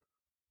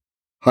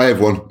Hi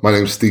everyone, my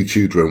name's Steve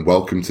Tudor and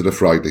welcome to The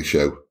Friday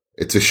Show.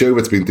 It's a show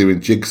that's been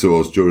doing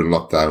jigsaws during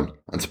lockdown,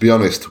 and to be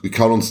honest, we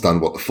can't understand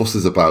what the fuss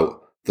is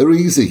about. They're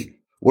easy.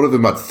 One of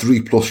them had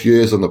 3+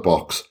 years on the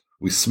box.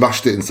 We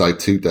smashed it inside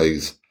 2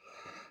 days.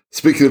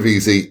 Speaking of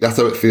easy, that's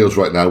how it feels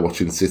right now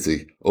watching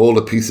City. All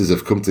the pieces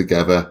have come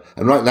together,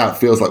 and right now it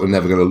feels like we're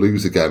never going to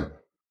lose again.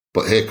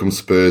 But here comes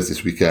Spurs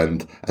this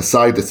weekend, a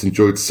side that's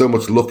enjoyed so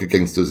much luck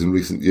against us in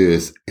recent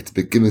years, it's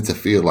beginning to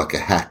feel like a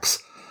hex.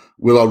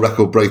 Will our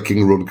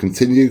record-breaking run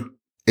continue?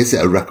 Is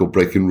it a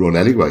record-breaking run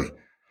anyway?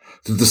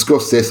 To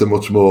discuss this and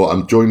much more,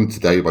 I'm joined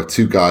today by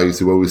two guys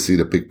who always see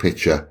the big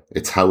picture.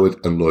 It's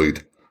Howard and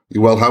Lloyd. You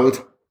well, Howard?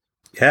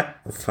 Yeah,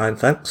 I'm fine,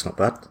 thanks. Not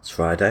bad. It's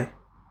Friday.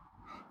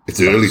 It's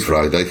early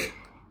Friday.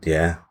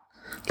 Yeah.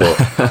 But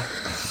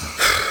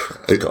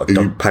got a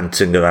dog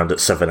panting around at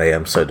 7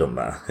 a.m, so it doesn't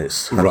matter.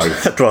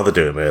 Right. I'd rather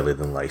do them early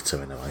than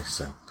later anyway.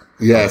 So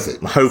yes,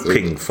 I'm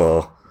hoping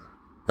for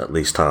at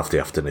least half the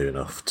afternoon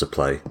off to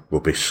play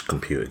rubbish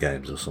computer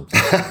games or something.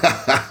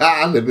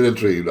 Living a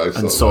dream.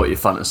 And sort your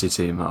fantasy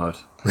team, Howard.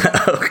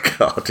 Oh,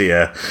 God,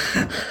 yeah.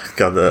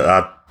 God,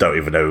 I don't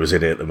even know who's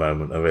in it at the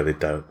moment. I really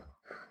don't.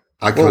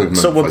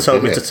 Someone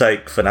told me to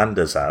take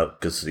Fernandes out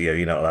because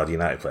you're not allowed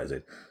United players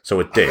in. So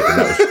I did, and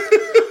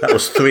that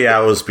was 3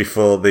 hours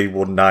before they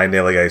won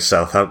 9-0 against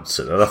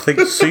Southampton. And I think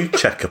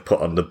Souček put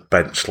on the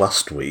bench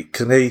last week,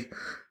 and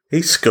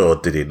he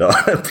scored, did he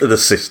not? And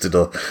assisted.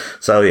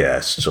 So, yeah,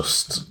 it's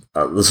just...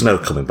 there's no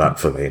coming back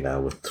for me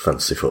now with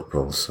fantasy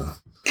football, so...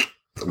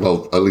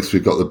 Well, at least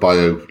we've got the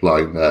bio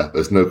line there.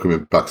 There's no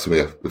coming back to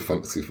me with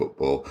fantasy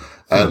football.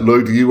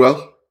 Lloyd, are you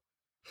well?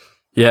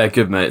 Yeah,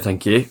 good, mate,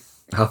 thank you.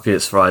 Happy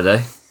it's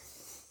Friday.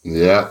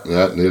 Yeah,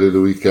 nearly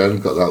the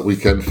weekend. Got that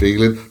weekend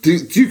feeling. Do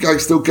you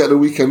guys still get a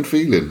weekend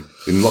feeling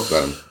in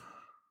lockdown?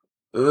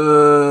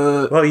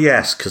 Well,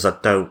 yes, because I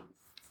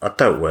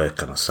don't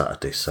work on a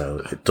Saturday,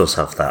 so it does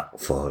have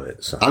that for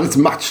it. So. And it's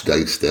match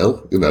day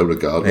still,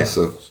 regardless.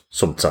 Yeah, so.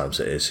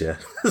 Sometimes it is, yeah.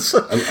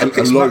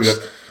 and Lloyd,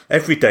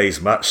 every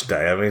day's match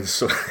day. I mean,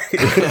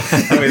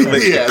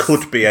 it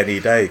could be any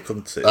day,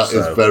 couldn't it? That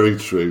is very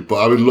true.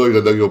 But Lloyd, I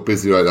know you're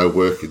busy right now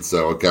working,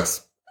 so I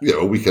guess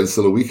a weekend's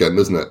still a weekend,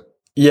 isn't it?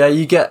 Yeah,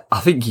 I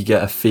think you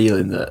get a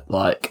feeling that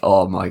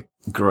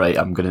great,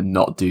 I'm going to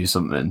not do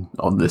something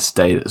on this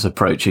day that's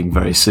approaching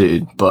very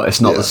soon. But it's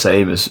not the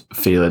same as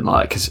feeling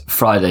like, because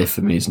Friday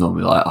for me is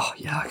normally like, oh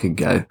yeah, I can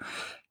go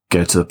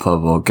to the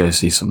pub or go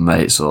see some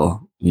mates,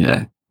 or, you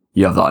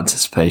have that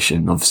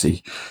anticipation.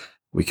 Obviously,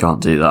 we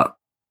can't do that,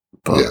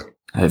 but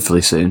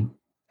hopefully soon.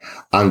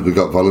 And we've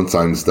got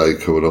Valentine's Day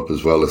coming up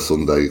as well as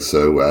Sunday,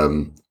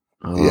 so...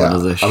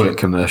 another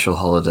commercial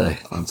holiday.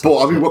 Fantastic.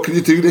 But what can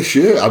you do this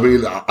year?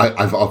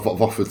 I've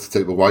offered to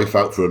take my wife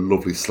out for a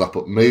lovely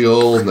slap-up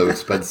meal, no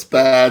expense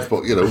spared.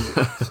 But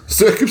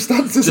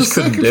circumstances are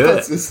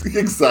circumstances.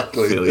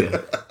 Exactly.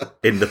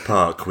 In the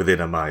park within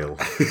a mile.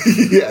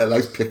 Yeah, a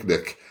nice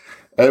picnic.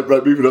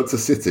 Right, moving on to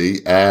City.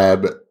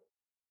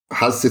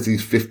 Has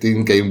City's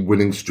 15-game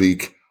winning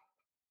streak,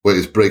 where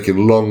it's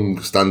breaking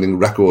long-standing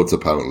records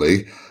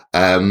apparently.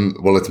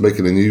 It's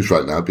making the news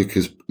right now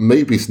because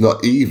maybe it's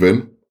not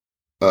even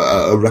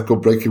a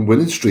record-breaking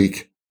winning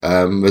streak.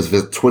 There's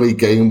a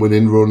 20-game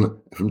winning run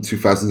from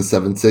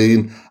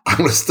 2017. I'm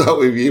going to start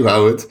with you,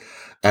 Howard,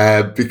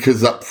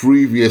 because that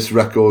previous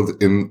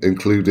record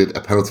included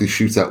a penalty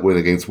shootout win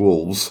against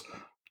Wolves.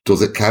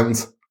 Does it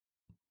count?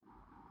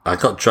 I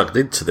got dragged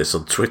into this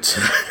on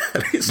Twitter.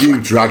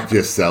 Dragged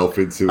yourself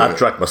into it. I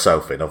dragged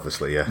myself in,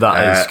 obviously, yeah.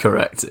 That is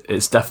correct.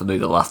 It's definitely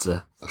the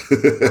latter.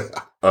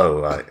 Oh,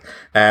 right.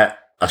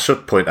 I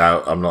should point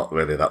out I'm not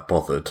really that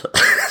bothered.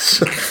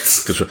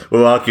 Because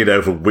we're arguing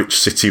over which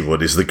City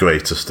one is the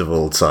greatest of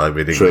all time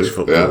in English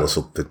football or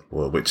something,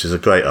 which is a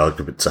great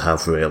argument to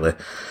have, really.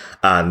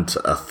 And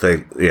I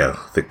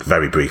think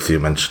very briefly you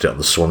mentioned it on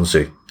the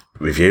Swansea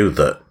review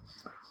that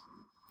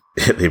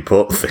the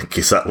important thing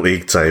is that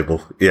league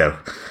table.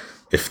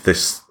 If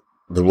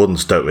the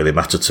runs don't really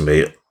matter to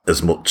me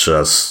as much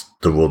as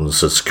the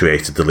runs has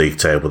created the league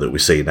table that we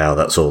see now.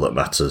 That's all that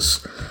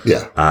matters.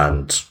 Yeah.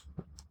 And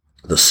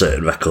there's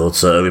certain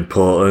records that are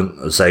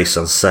important. As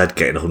Asan said,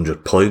 getting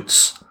 100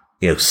 points,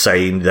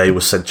 saying they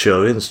were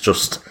Centurions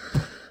just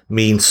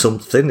means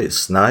something.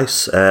 It's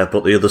nice.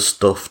 But the other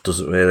stuff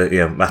doesn't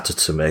really matter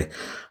to me.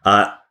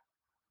 I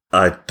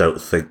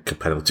don't think a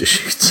penalty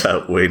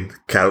shootout win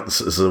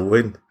counts as a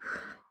win.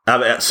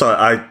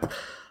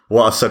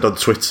 What I said on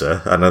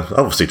Twitter, and I'm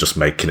obviously just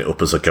making it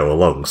up as I go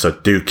along, so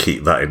do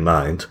keep that in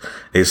mind,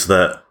 is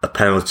that a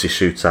penalty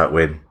shootout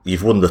win,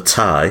 you've won the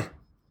tie,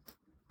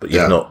 but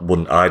you've not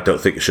won. I don't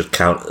think it should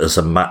count as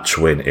a match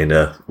win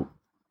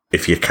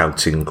if you're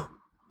counting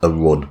a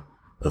run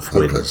of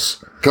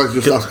wins. Can I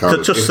just ask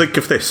how... Just think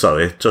of this,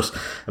 sorry. Just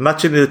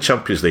imagine in the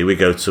Champions League we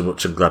go to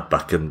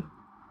Mönchengladbach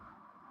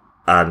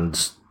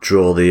and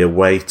draw the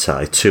away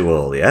tie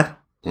 2-2, yeah?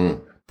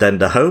 Mm. Then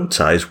the home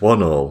tie is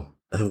 1-1.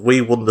 Have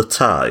we won the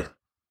tie?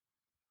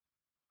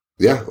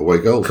 Yeah, away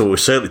goals. Cool. We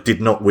certainly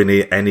did not win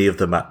any of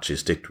the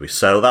matches, did we?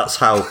 So that's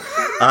how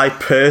I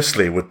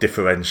personally would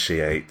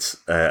differentiate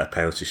a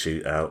penalty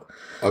shootout.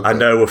 Okay. I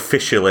know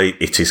officially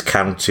it is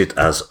counted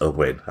as a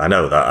win. I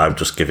know that. I'm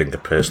just giving a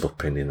personal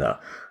opinion that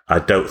I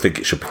don't think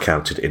it should be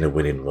counted in a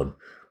winning run.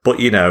 But,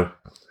 you know,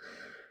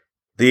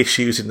 the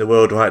issues in the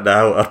world right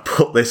now, I'd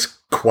put this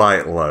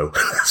quite low.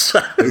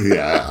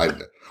 Yeah.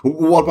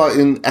 What about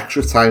in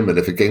extra time? And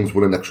if a game's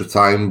won in extra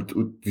time,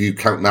 do you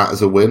count that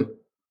as a win?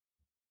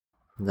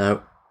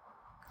 No.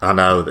 I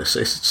know this.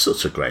 It's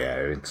such a grey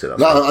area, isn't it?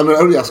 No, I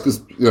only ask because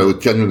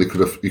genuinely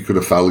you could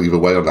have fell either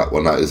way on that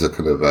one. That is a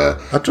kind of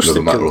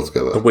another matter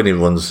altogether. The winning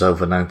run's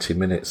over 90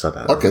 minutes. I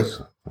don't know. Okay.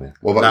 So, yeah.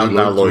 What about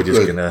now Lloyd is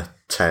going to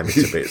tear me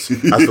to bits.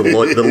 As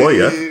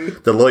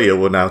the lawyer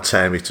will now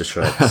tear me to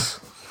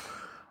shreds.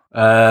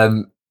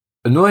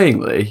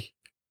 Annoyingly,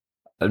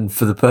 and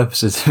for the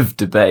purposes of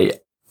debate,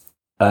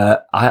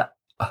 for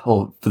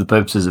the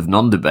purposes of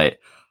non-debate,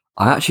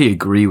 I actually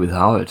agree with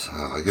Howard.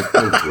 Oh, you're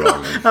both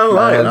wrong. Oh,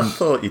 right. I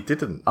thought you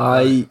didn't.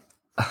 Where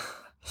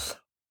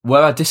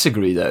I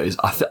disagree, though, is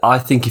I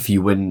think if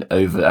you win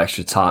over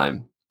extra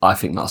time, I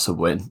think that's a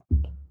win,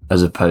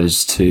 as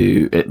opposed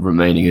to it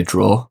remaining a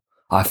draw.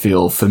 I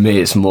feel, for me,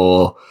 it's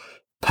more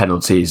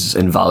penalties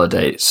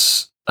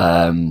invalidates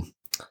the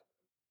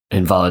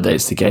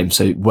game.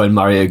 So when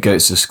Mario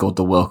Götze scored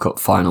the World Cup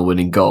final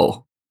winning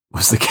goal,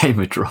 was the game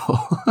a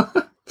draw?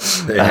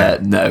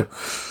 No.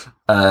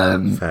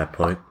 Fair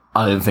point.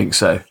 I don't think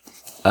so.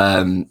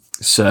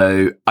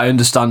 So I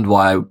understand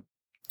why,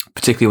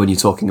 particularly when you're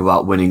talking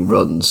about winning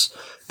runs,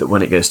 that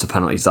when it goes to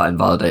penalties, that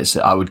invalidates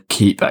it. I would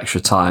keep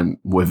extra time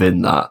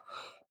within that.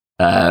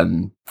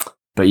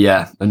 But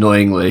yeah,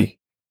 annoyingly,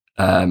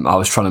 I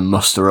was trying to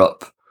muster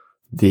up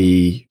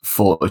the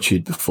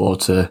fortitude before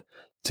to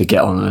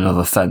get on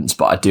another fence,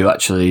 but I do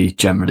actually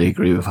generally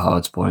agree with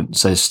Howard's point.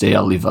 So, Steve,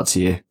 I'll leave that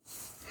to you.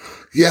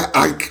 Yeah,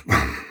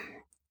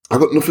 I've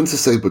got nothing to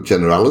say but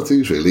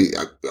generalities, really.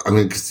 I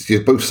mean, because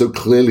you're both so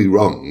clearly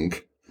wrong.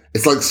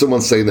 It's like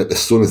someone saying that the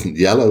sun isn't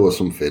yellow or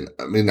something.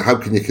 I mean, how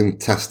can you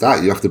contest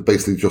that? You have to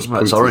basically just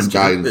point to the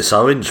sky. It's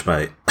orange,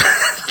 mate.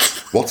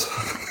 What?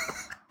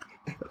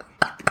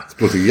 It's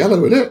bloody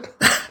yellow, isn't it?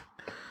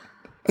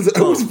 Has it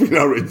always been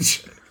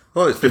orange?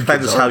 Well, it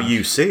depends how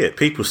you see it.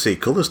 People see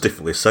colours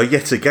differently. So,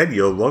 yet again,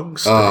 you're wrong,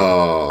 Steve.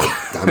 Oh,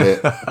 damn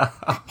it.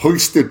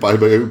 Hoisted by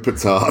my own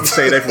petard. You're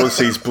saying everyone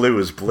sees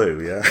blue as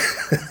blue, yeah?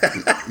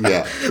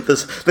 Yeah.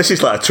 This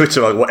is like a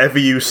Twitter. Like, whatever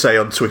you say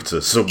on Twitter,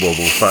 someone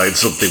will find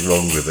something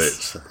wrong with it.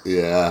 So.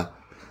 Yeah.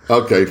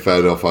 Okay, fair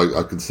enough.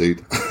 I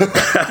concede. No,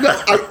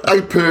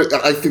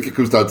 I think it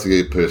comes down to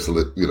your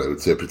personal,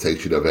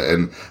 interpretation of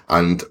it.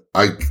 And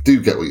I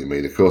do get what you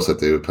mean. Of course I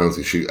do, a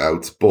penalty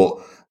shootout. But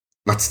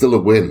that's still a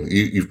win.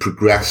 You've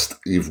progressed.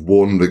 You've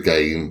won the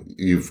game.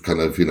 You've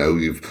kind of,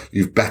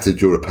 you've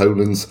bettered your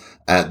opponents.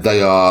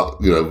 They are,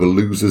 the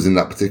losers in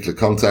that particular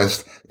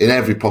contest in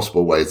every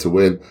possible way to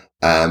win.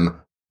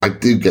 I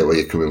do get where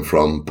you're coming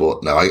from,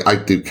 but no, I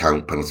do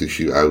count penalty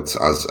shootouts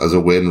as a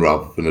win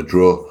rather than a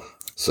draw.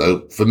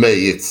 So for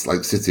me, it's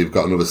like City have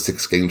got another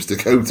 6 games to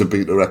go to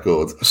beat the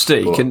record.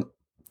 Steve,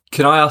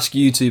 can I ask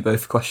you two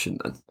both a question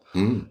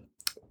then?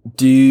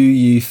 Do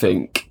you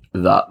think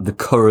that the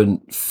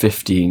current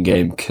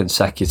 15-game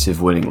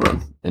consecutive winning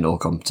run in all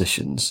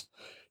competitions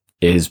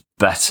is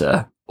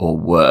better or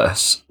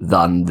worse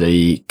than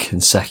the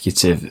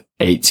consecutive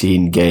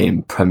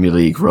 18-game Premier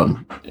League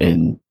run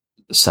in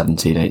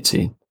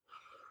 17-18?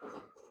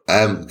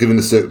 Given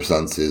the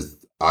circumstances,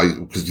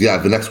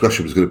 the next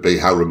question was going to be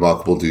how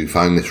remarkable do you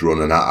find this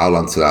run, and I'll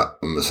answer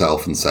that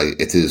myself and say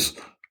it is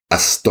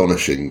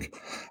astonishing.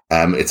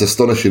 It's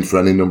astonishing for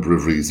any number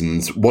of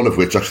reasons, one of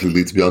which actually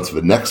leads me on to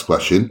the next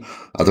question.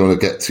 I don't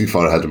want to get too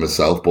far ahead of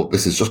myself, but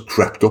this has just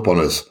crept up on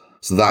us.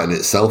 So that in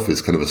itself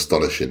is kind of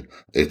astonishing.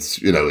 It's,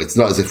 it's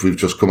not as if we've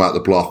just come out the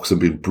blocks and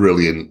been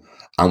brilliant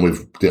and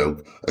we've,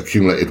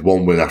 accumulated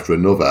one win after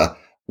another.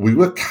 We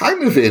were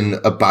kind of in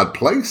a bad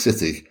place,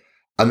 City.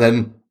 And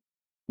then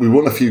we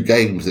won a few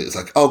games. It's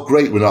like, oh,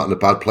 great, we're not in a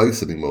bad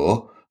place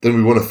anymore. Then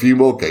we won a few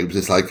more games.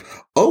 It's like,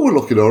 oh, we're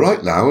looking all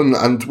right now,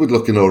 and we're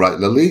looking all right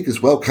in the league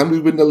as well. Can we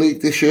win the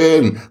league this year?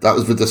 And that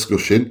was the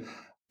discussion.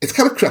 It's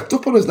kind of crept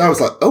up on us now.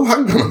 It's like, oh,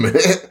 hang on a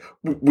minute.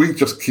 We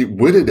just keep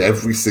winning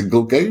every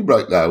single game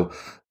right now.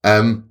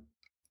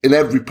 In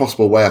every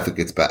possible way, I think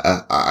it's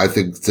better. I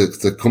think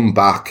to come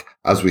back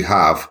as we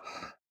have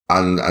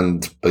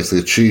and basically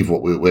achieve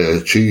what we're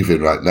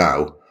achieving right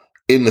now,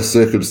 in the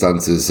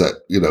circumstances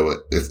that,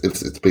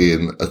 it's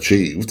being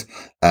achieved,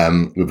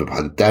 with a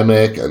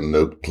pandemic and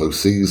no close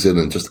season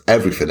and just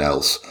everything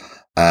else.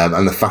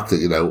 And the fact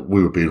that,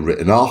 we were being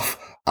written off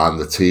and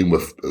the team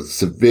were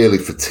severely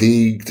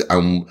fatigued.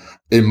 And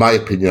in my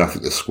opinion, I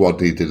think the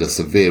squad needed a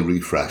severe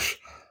refresh.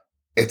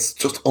 It's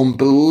just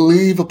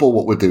unbelievable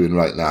what we're doing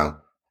right now.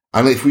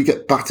 And if we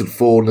get battered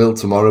 4-0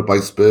 tomorrow by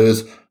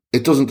Spurs,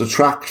 it doesn't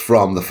detract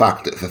from the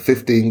fact that for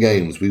 15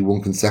 games we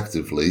won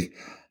consecutively.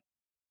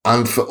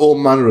 And for all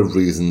manner of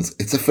reasons,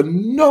 it's a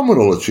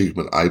phenomenal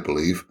achievement, I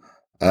believe.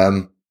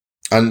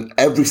 And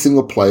every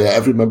single player,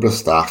 every member of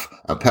staff,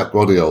 and Pep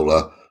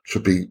Guardiola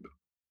should be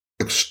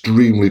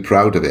extremely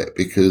proud of it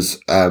because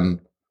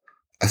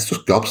it's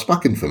just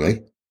gobsmacking for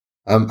me.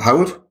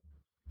 Howard?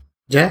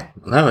 Yeah,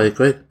 no, I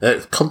agree.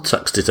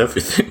 Context is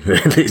everything,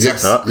 really.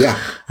 Yes, yeah.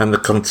 And the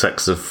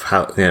context of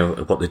how,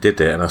 what they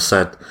did it. And I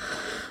said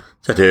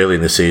early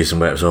in the season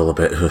where it was all a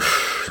bit,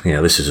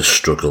 this is a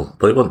struggle.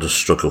 But it wasn't a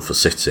struggle for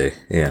City.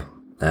 Yeah.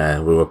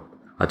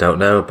 I don't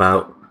know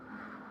about,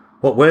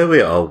 what were we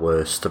at our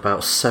worst?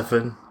 About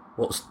 7?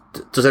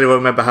 Does anyone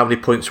remember how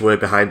many points we were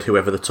behind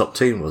whoever the top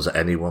team was at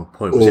any one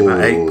point? Was it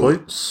about 8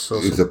 points?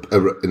 It was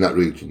in that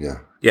region, yeah.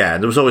 Yeah,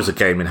 and there was always a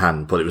game in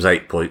hand, but it was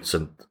 8 points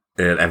and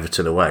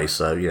Everton away.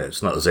 So,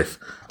 it's not as if...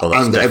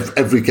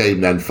 every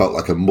game then felt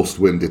like a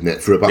must-win, didn't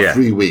it? For about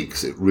 3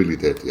 weeks, it really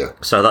did, yeah.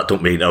 So that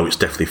don't mean, it's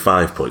definitely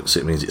 5 points.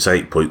 It means it's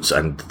 8 points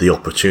and the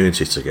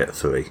opportunity to get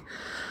 3.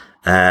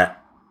 And,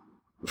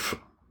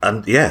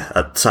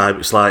 at times,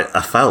 it's like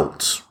I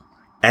felt...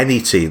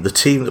 Any team, the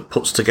team that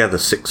puts together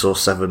 6 or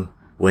 7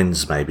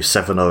 wins, maybe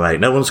 7 or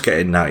 8, no one's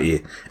getting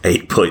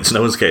 98 points,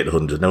 no one's getting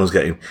 100, no one's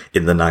getting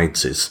in the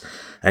 90s.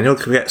 Anyone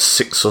can get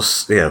 6 or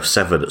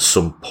 7 at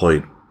some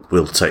point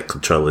will take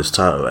control of this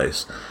title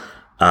race.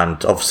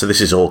 And obviously this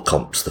is all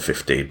comps, the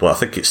 15, but I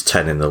think it's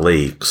 10 in the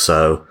league,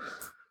 so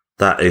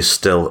that is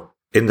still,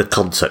 in the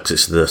context,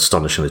 it's the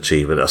astonishing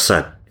achievement. I've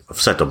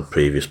said on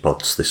previous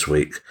pods this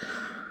week,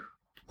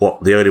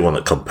 the only one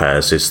that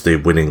compares is the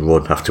winning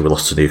run after we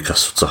lost to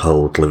Newcastle to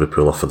hold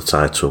Liverpool off of the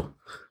title.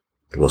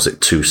 Was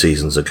it 2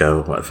 seasons ago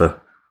or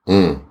whatever?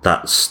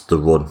 That's the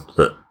run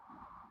that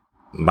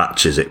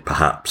matches it,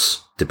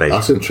 perhaps. Debated.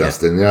 That's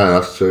interesting. Yeah,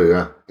 that's true.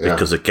 Yeah.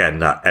 Because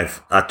again,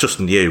 I just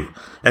knew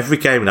every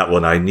game in that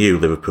one. I knew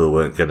Liverpool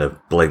weren't going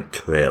to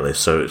blink really.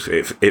 So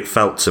it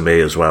felt to me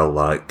as well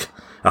like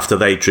after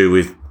they drew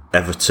with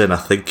Everton, I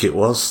think it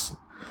was,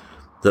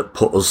 that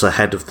put us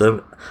ahead of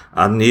them.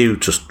 I knew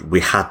just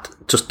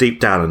deep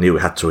down, I knew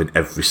we had to win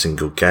every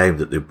single game,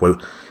 that they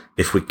won't,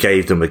 if we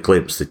gave them a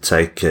glimpse, they'd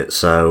take it.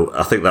 So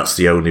I think that's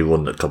the only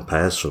one that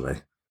compares for me.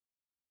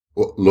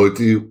 Well, Lloyd,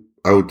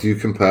 how do you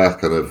compare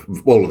kind of,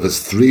 well, there's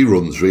 3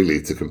 runs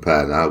really to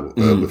compare now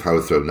with how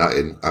we're throwing that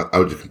in. How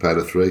would you compare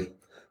the 3?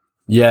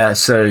 Yeah,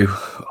 so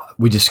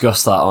we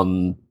discussed that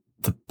on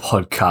the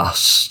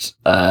podcast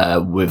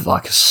with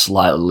like a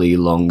slightly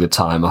longer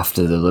time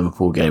after the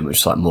Liverpool game, which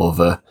is like more of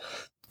a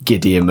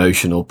giddy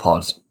emotional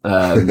pod.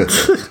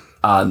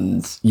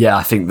 And yeah,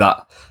 I think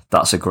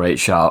that's a great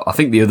shout. I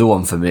think the other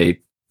one for me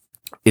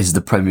is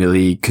the Premier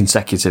League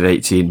consecutive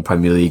 18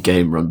 Premier League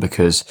game run,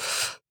 because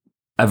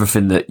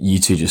everything that you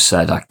two just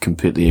said, I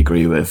completely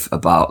agree with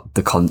about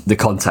the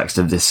context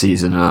of this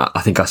season.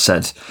 I think I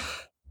said,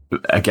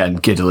 again,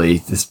 giddily,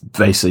 this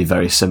basically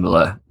very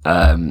similar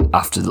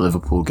after the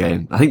Liverpool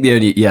game. I think the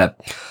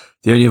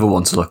only other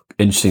one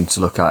interesting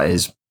to look at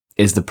is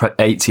the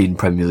 18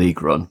 Premier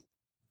League run.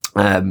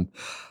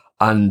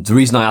 And the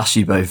reason I asked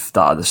you both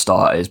that at the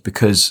start is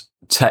because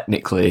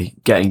technically,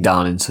 getting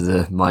down into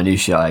the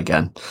minutiae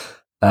again,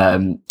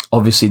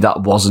 obviously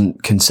that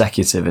wasn't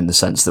consecutive in the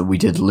sense that we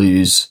did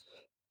lose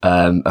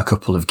a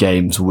couple of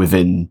games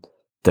within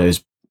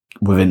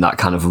that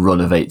kind of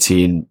run of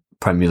 18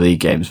 Premier League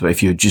games. But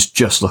if you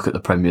just look at the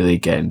Premier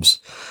League games,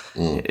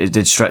 it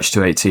did stretch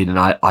to 18. And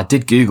I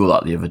did Google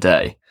that the other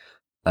day,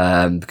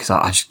 because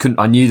I just couldn't,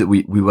 I knew that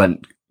we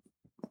went,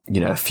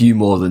 a few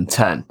more than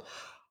 10.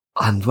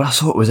 And when I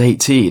saw it was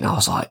 18, I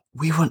was like,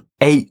 we went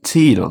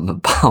 18 on the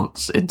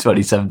bounce in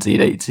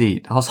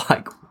 2017-18. I was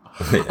like,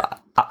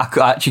 I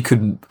actually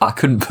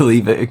couldn't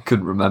believe it. I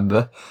couldn't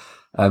remember.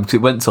 Because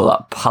it went till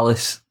that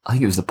Palace, I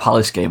think it was the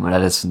Palace game when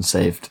Ederson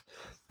saved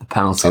the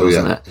penalty,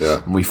 wasn't it?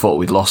 Yeah. And we thought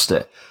we'd lost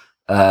it.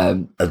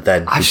 And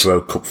then we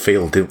broke up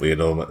field, didn't we?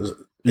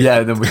 Yeah,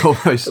 and then we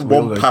almost...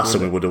 One pass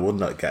and we would have won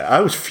that game. I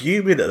was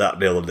fuming at that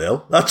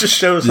 0-0. That just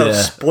shows how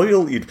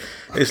spoiled you'd...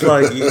 It's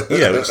like,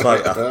 it's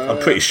like, I'm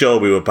pretty sure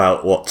we were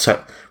about,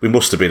 we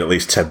must have been at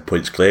least 10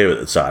 points clear at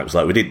the time. It's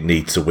like, we didn't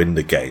need to win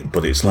the game,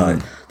 but it's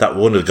like, that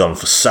run had gone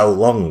for so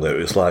long that it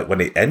was like,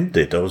 when it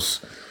ended,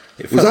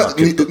 it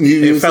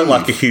felt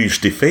like a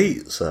huge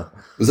defeat. So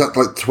was that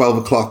like 12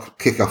 o'clock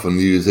kickoff on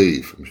New Year's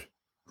Eve?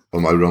 Or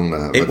am I wrong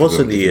there? It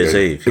wasn't New Year's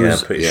Eve. I'm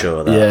pretty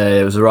sure of that.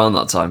 Yeah, it was around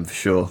that time for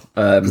sure.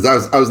 Because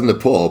I was in the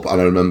pub, and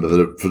I remember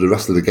for the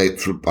rest of the game,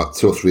 for about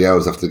 2 or 3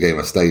 hours after the game,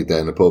 I stayed there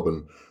in the pub,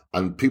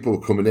 and people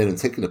were coming in and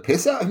taking a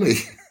piss out of me.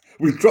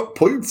 We dropped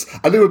points,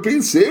 and they were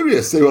being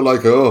serious. They were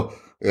like, "Oh,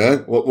 yeah,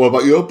 what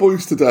about your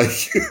boys today?"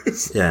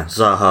 Yeah,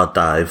 Zaha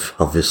dive,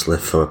 obviously,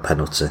 for a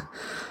penalty.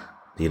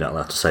 You're not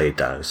allowed to say he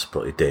dives,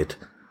 but he did.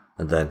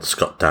 And then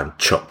Scott Dan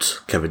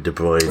chopped Kevin De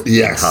Bruyne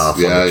in half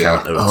on the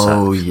counter attack.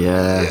 Oh,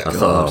 yeah. I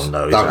thought,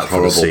 no, he's out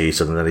for the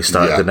season. And then he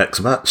started the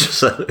next match.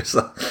 So it's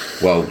like,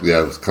 well,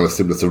 yeah, it was kind of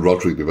similar to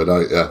Rodri the other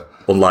night, yeah.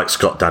 Unlike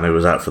Scott Dan, who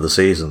was out for the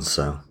season,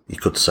 so you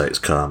could say it's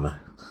karma.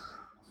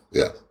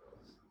 Yeah.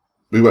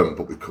 We won't,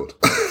 but we could.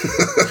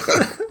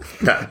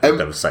 No,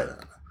 never say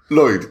that.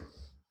 Lloyd,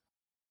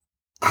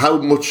 how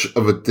much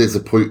of a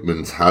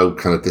disappointment, how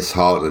kind of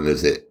disheartening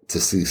is it to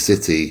see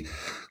City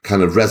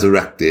kind of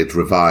resurrected,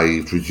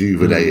 revived,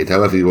 rejuvenated,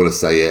 however you want to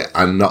say it,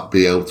 and not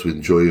be able to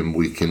enjoy them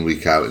week in,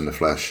 week out in the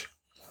flesh.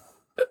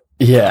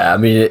 Yeah, I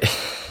mean,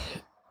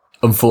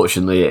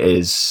 unfortunately, it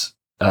is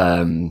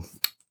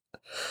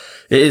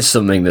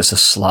something that's a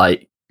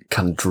slight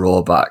kind of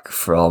drawback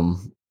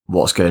from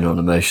what's going on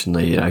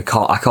emotionally. I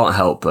can't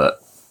help but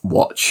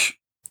watch,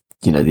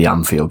 the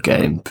Anfield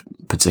game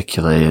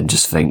particularly, and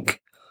just think,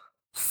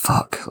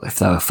 fuck, if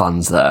there were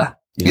fans there.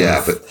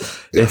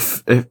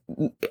 If it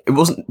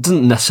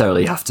doesn't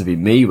necessarily have to be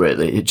me,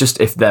 really. It just,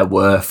 if there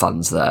were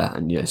fans there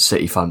and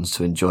City fans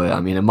to enjoy it.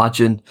 I mean,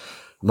 imagine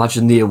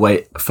the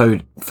away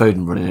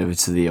Foden running over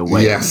to the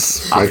away.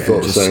 Yes, I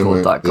thought just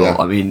scored that goal. Yeah.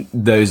 I mean,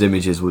 those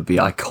images would be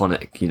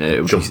iconic.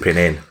 Jumping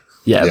in.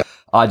 Yeah,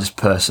 I just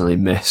personally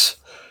miss,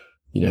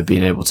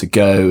 being able to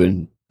go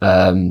and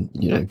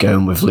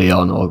going with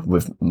Leon or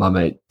with my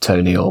mate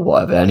Tony or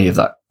whatever, any of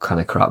that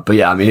kind of crap. But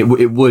yeah, I mean,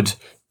 it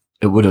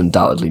would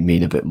undoubtedly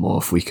mean a bit more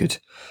if we could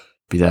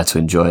be there to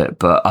enjoy it.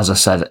 But as I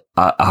said,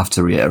 I have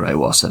to reiterate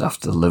what I said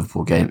after the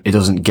Liverpool game. It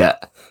doesn't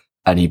get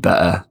any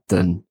better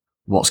than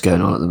what's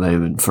going on at the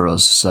moment for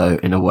us. So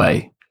in a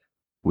way,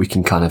 we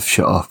can kind of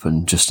shut up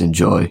and just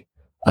enjoy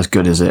as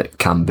good as it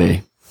can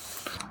be.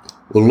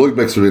 Well, Lloyd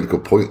makes a really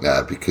good point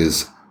there,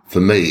 because for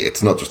me,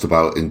 it's not just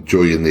about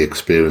enjoying the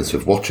experience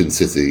of watching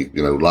City,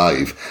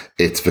 live.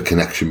 It's the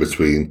connection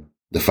between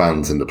the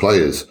fans and the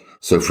players.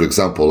 So, for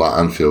example, that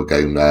Anfield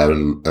game there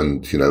and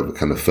the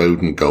kind of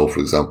Foden goal, for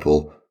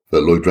example,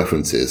 that Lloyd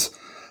references,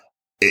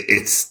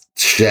 it's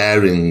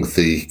sharing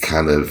the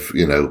kind of,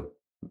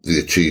 the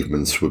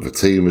achievements with the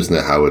team, isn't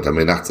it, Howard? I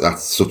mean,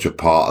 that's such a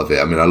part of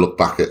it. I mean, I look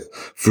back at,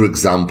 for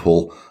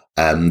example,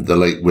 the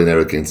late winner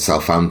against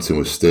Southampton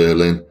with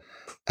Sterling,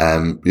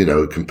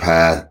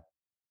 compare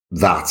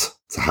that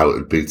to how it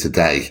would be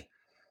today.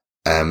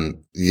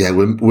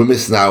 We're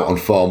missing out on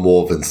far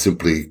more than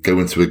simply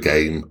going to a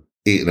game,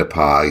 eating a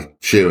pie,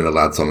 cheering the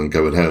lads on and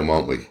going home,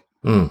 aren't we?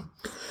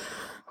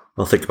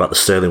 Well, think about the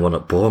Sterling one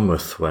at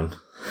Bournemouth when...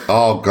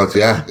 Oh, God,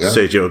 yeah.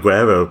 Sergio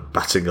Aguero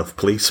batting off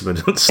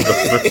policemen and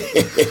stuff.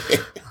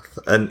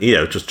 and,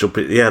 just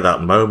jumping... Yeah,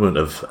 that moment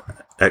of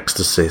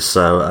ecstasy.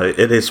 So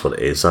it is what it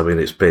is. I mean,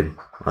 it's been...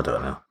 I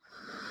don't know.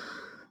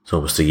 It's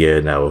almost a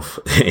year now of,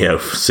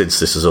 since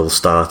this has all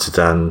started,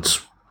 and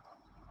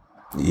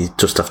you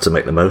just have to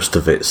make the most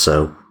of it.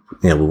 So,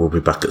 we will be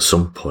back at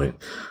some point.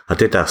 I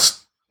did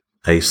ask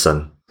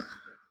Asan,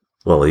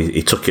 well,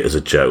 he took it as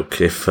a joke,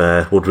 if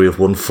would we have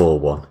won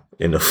 4-1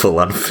 in a full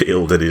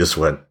Anfield, and he just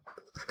went,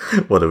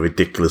 what a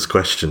ridiculous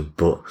question.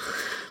 But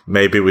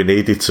maybe we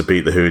needed to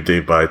beat the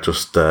Hoodoo by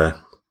just...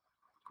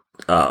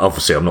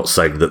 obviously, I'm not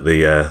saying that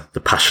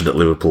the passionate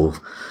Liverpool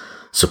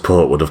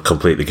support would have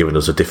completely given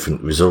us a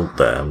different result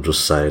there. I'm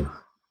just saying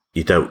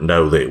you don't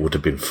know that it would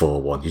have been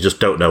 4-1. You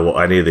just don't know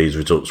what any of these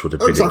results would have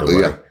been. Exactly,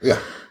 in a way.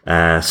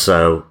 Yeah.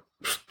 So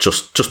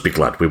just be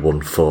glad we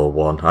won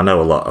 4-1. I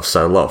know a lot of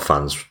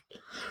fans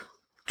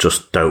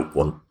just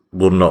will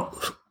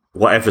not,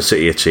 whatever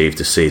City achieved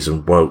this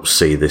season, won't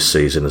see this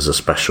season as a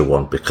special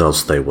one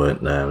because they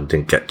weren't there and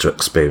didn't get to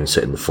experience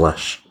it in the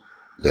flesh.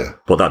 Yeah.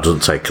 But that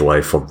doesn't take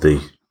away from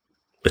the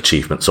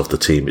achievements of the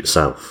team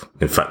itself.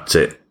 In fact,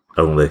 it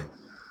only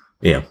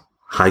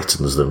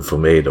heightens them for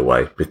me in a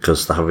way,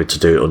 because they're having to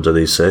do it under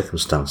these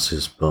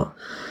circumstances. But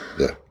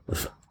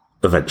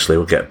eventually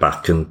we'll get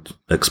back and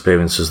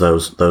experiences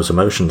those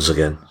emotions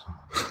again.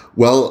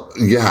 Well,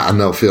 yeah, and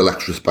they'll feel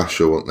extra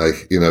special, won't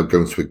they?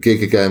 Going to a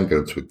gig again,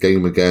 going to a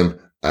game again,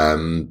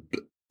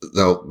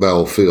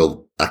 they'll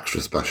feel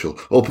extra special.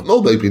 Or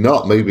maybe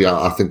not. Maybe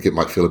I think it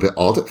might feel a bit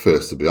odd at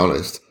first, to be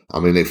honest. I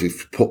mean, if you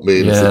put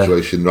me in a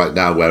situation right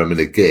now where I'm in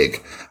a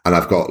gig and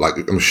I've got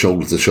I'm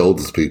shoulder to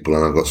shoulder to people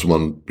and I've got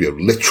someone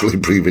literally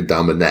breathing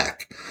down my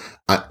neck,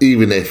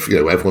 even if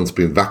everyone's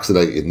been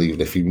vaccinated and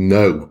even if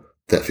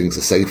that things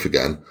are safe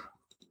again,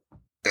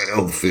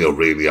 it'll feel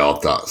really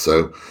odd. That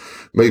so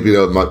maybe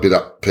there might be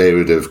that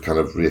period of kind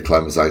of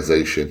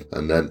reacclimatization,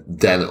 and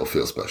then it'll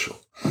feel special.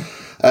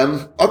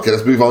 Okay,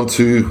 let's move on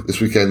to this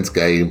weekend's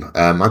game.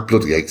 I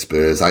bloody hate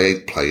Spurs. I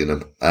hate playing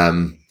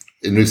them.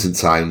 In recent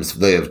times,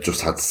 they have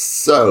just had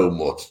so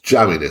much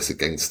jamminess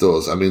against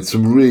us. I mean,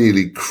 some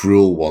really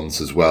cruel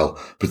ones as well,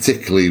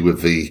 particularly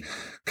with the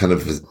kind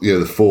of, the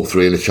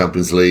 4-3 in the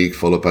Champions League,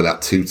 followed by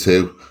that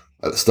 2-2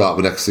 at the start of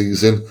the next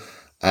season.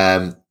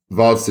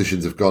 VAR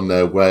decisions have gone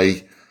their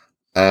way.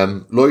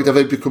 Lloyd, have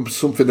they become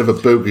something of a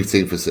bogey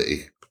team for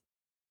City?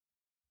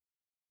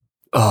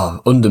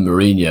 Oh, under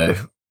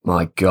Mourinho,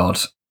 my God,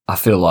 I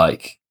feel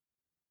like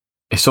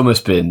it's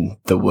almost been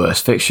the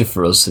worst fixture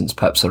for us since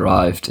Pep's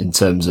arrived, in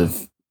terms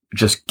of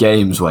just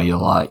games where you're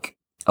like,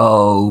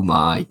 oh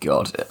my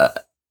God,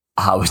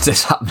 how is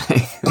this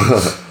happening?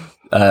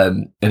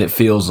 And it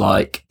feels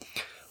like,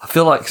 I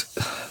feel like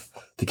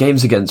the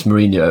games against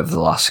Mourinho over the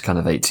last kind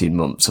of 18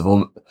 months have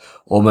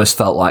almost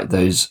felt like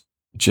those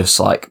just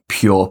like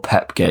pure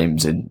Pep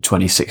games in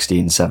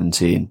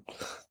 2016-17,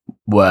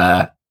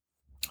 where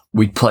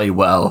we'd play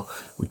well,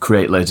 we'd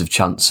create loads of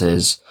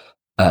chances,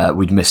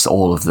 we'd miss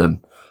all of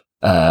them.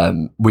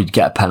 We'd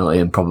get a penalty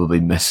and probably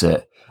miss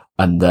it.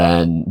 and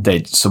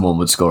then someone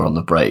would score on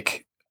the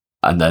break,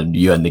 and then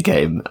you end the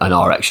game, and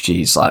our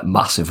XG is like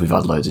massive. We've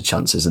had loads of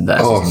chances, and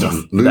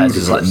theirs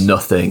is like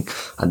nothing,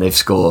 and they've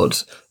scored,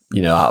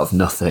 out of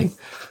nothing.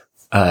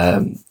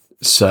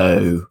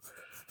 So,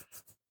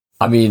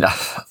 I mean,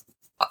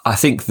 I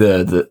think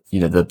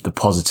the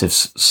positive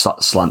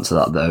slant to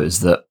that though is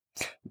that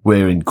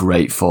we're in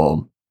great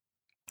form,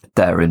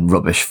 they're in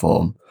rubbish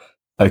form.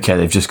 Okay,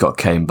 they've just got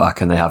Kane back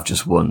and they have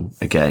just won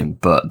a game,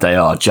 but they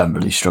are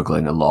generally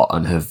struggling a lot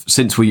and have,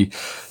 since we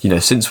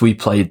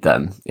played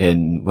them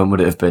in, when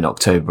would it have been,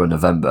 October or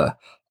November,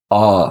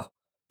 our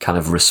kind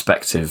of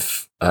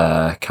respective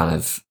kind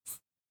of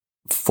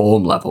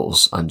form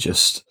levels and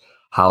just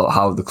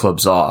how the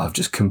clubs have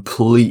just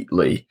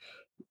completely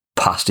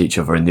passed each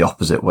other in the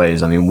opposite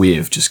ways. I mean, we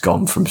have just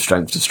gone from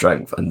strength to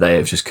strength and they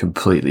have just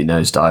completely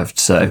nosedived.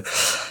 So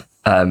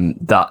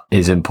that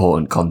is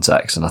important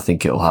context, and I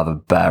think it will have a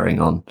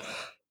bearing on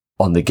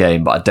the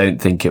game. But I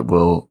don't think it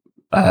will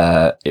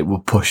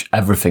push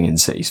everything in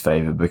City's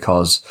favour,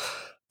 because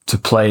to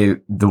play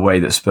the way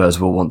that Spurs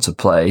will want to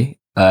play,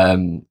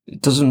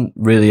 it doesn't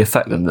really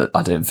affect them. That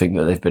I don't think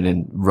that they've been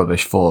in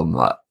rubbish form.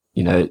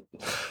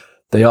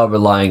 They are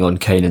relying on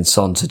Kane and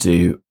Son to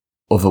do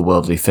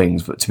otherworldly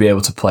things, but to be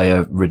able to play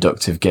a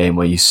reductive game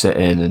where you sit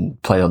in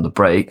and play on the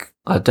break,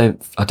 I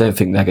don't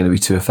think they're going to be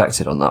too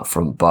affected on that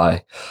front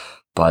by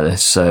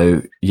this.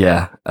 So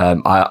yeah,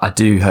 I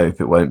do hope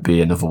it won't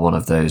be another one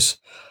of those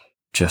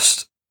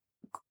just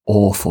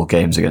awful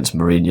games against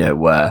Mourinho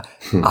where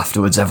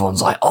afterwards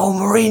everyone's like, "Oh,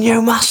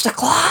 Mourinho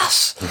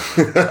masterclass,"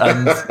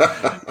 and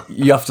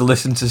you have to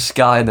listen to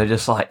Sky and they're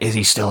just like, "Is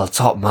he still a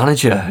top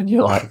manager?" And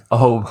you're like,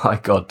 "Oh my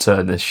God,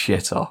 turn this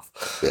shit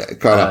off." Yeah, it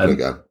can't happen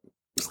again.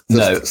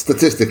 No,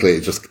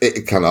 statistically,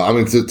 it cannot. I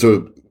mean,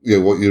 to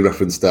what you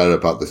referenced there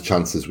about the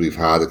chances we've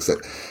had,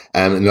 except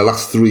in the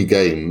last 3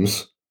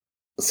 games,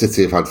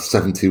 City have had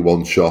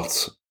 71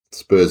 shots.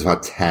 Spurs have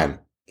had 10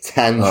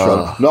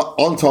 shots, not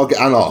on target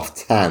and off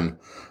 10.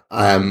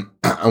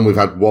 And we've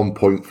had 1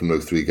 point from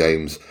those 3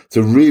 games.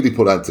 To really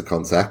put that into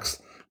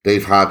context,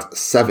 they've had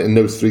 7 in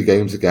those 3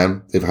 games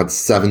again. They've had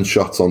 7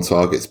 shots on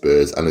target,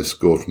 Spurs, and they've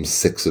scored from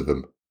 6 of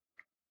them.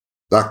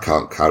 That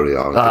can't carry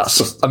on.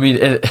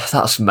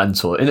 That's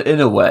mental. In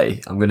a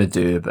way, I'm going to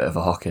do a bit of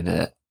a hock in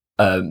here.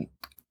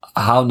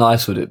 How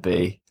nice would it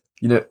be?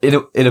 In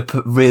a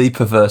really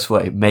perverse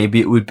way, maybe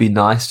it would be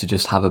nice to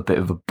just have a bit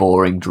of a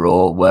boring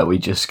draw where we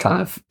just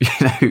kind of,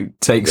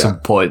 take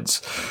some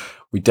points.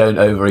 We don't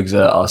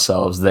overexert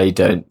ourselves. They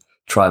don't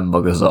try and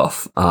mug us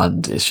off,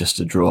 and it's just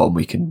a draw and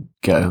we can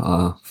go,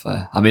 "Oh,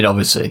 fair." I mean,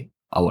 obviously,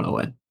 I want to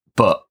win,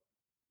 but,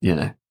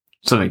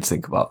 something to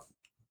think about.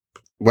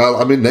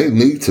 Well, I mean, they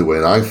need to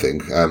win, I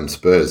think.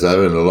 Spurs,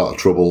 they're in a lot of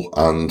trouble,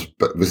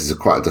 but this is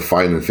quite a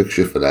defining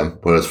fixture for them,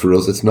 whereas for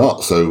us, it's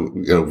not. So,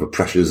 the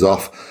pressure's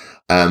off.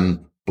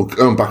 But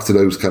going back to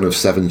those kind of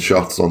 7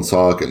 shots on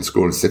target and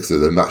scoring 6 of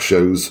them, that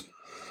shows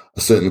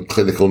a certain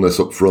clinicalness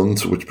up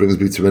front, which brings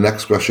me to my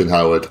next question,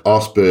 Howard.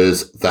 Are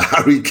Spurs the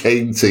Harry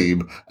Kane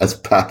team, as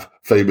Pep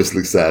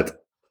famously said?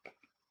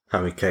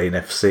 Harry Kane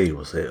FC,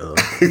 was it? Or?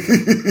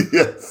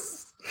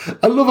 Yes.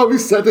 I love how he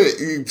said it.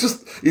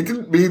 He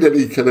didn't mean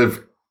any kind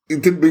of... He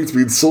didn't mean to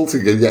be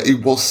insulting, and yet he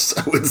was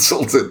so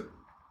insulting.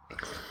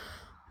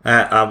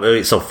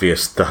 It's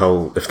obvious, if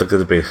they're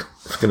going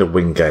to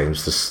win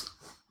games,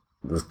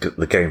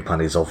 the game plan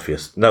is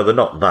obvious. No, they're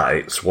not that.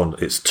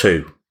 It's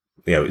 2.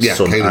 It's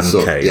Son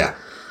and Kane. Yeah.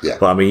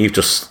 But I mean, you've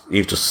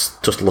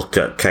just looked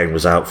at Kane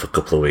was out for a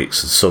couple of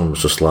weeks, and Son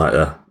was just like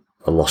a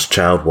lost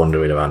child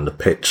wandering around the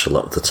pitch a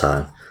lot of the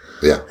time.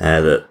 Yeah.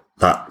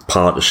 That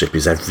partnership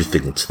is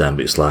everything to them.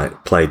 It's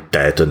like play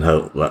dead and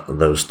hope that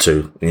those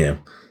 2,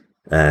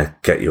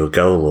 get you a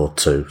goal or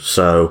 2.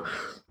 So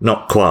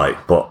not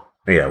quite, but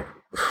I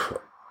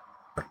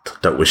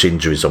don't wish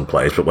injuries on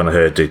players. But when I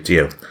heard it,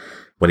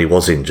 when he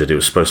was injured, it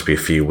was supposed to be a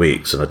few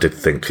weeks, and I did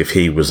think if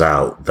he was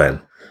out,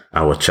 then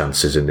our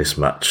chances in this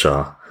match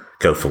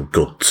go from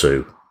good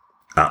to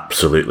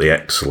absolutely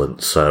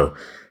excellent. So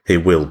he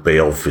will be,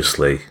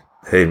 obviously,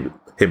 him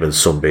and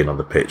Son being on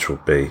the pitch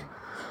will be,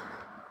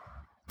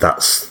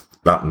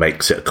 that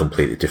makes it a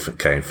completely different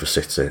game for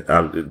City.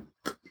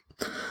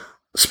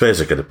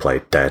 Spurs are going to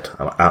play dead.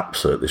 I'm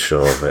absolutely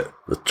sure of it.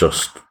 They're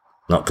just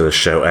not going to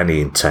show any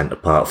intent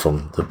apart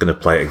from they're going to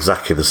play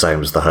exactly the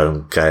same as the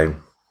home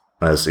game,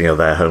 as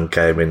their home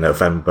game in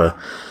November.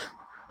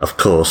 Of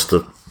course,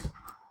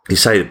 you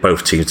say that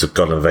both teams have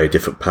gone on a very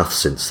different path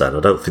since then.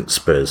 I don't think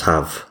Spurs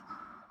have.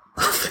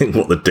 I think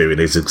what they're doing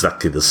is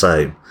exactly the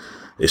same.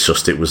 It's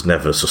just it was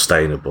never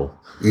sustainable.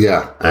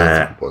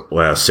 Yeah.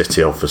 Whereas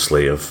City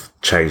obviously have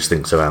changed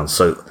things around.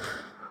 So,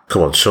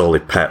 come on, surely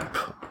Pep,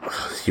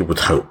 you would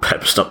hope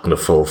Pep's not going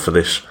to fall for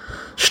this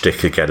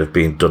shtick again of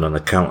being done on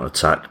a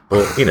counter-attack.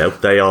 But,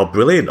 they are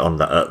brilliant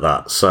at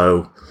that.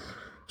 So,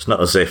 it's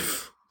not as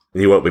if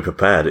you won't be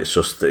prepared. It's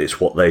just that it's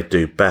what they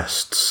do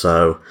best.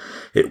 So,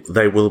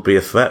 they will be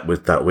a threat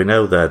with that. We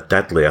know they're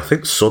deadly. I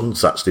think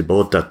Son's actually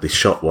more deadly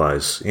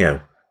shot-wise,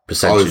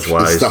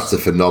 percentage-wise. His stats are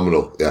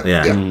phenomenal.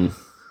 Yeah.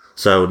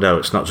 So, no,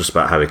 it's not just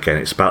about Harry Kane,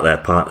 it's about their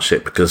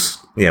partnership because,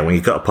 when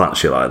you've got a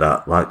partnership like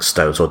that, like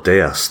Stones or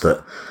Diaz,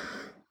 that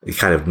you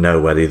kind of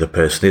know where the other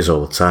person is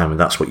all the time, and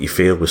that's what you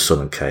feel with Son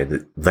and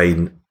Kane.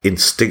 They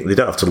instinctively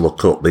don't have to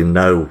look up, they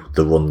know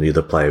the run the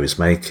other player is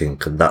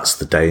making, and that's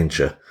the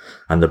danger.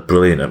 And they're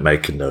brilliant at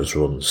making those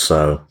runs.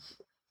 So,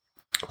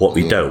 what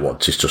we don't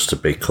want is just to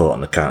be caught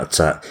on the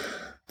counter-attack.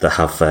 They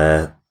have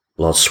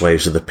large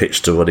swathes of the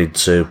pitch to run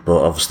into,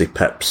 but obviously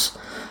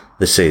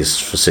this is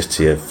for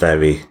City a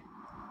very,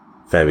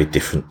 very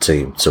different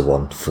team to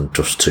one from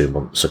just 2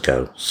 months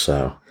ago.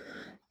 So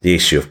the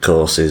issue, of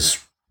course,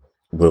 is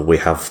will we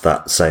have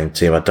that same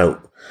team?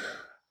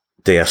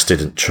 Diaz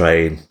didn't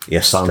train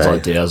yesterday. Sounds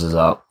like Diaz is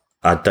out.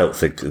 I don't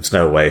think, there's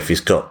no way, if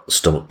he's got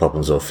stomach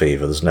problems or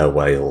fever, there's no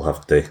way he'll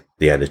have the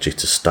energy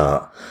to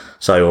start.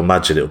 So I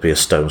imagine it'll be a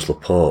Stones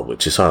Laporte,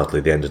 which is hardly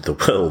the end of the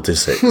world,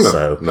 is it?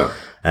 No.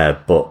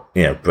 But,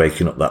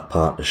 breaking up that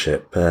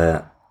partnership,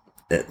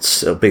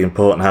 it'll be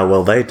important how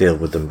well they deal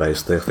with them,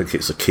 basically. I think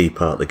it's a key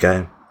part of the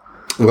game.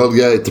 Well,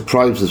 yeah, it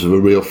deprives us of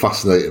a real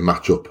fascinating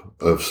matchup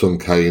of Son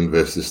Kane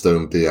versus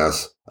Stone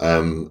Diaz.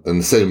 In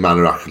the same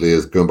manner, actually,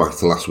 as going back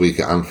to last week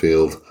at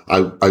Anfield,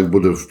 I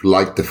would have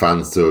liked the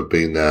fans to have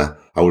been there.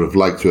 I would have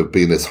liked to have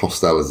been as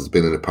hostile as it's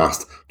been in the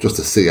past, just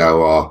to see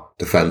how our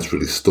defence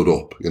really stood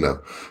up,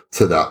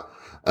 to that.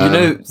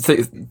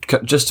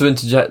 Just to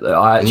interject there,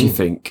 I actually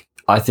think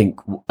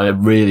a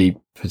really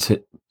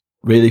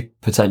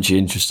potentially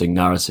interesting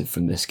narrative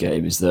from this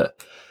game is that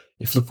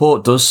if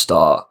Laporte does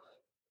start,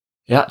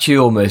 it actually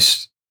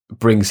almost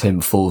brings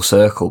him full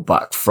circle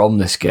back from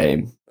this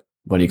game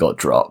when he got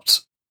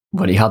dropped,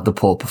 when he had the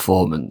poor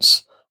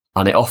performance,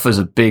 and it offers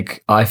a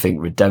big, I think,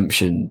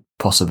 redemption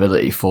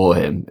possibility for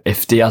him.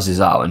 If Diaz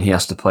is out and he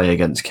has to play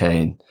against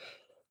Kane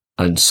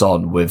and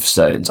Son with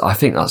Stones, I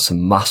think that's a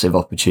massive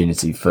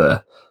opportunity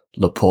for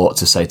Laporte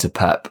to say to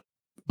Pep,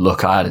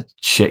 look, I had a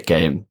shit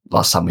game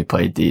last time we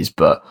played these,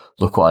 but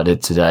look what I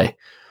did today.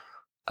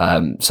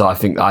 So I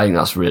think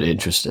that's really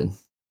interesting.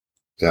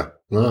 Yeah,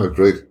 no,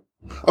 agreed.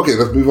 Okay,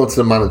 let's move on to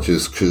the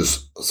managers,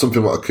 because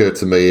something what occurred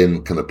to me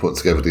in kind of putting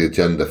together the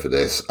agenda for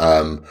this,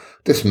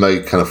 this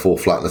may kind of fall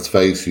flat in its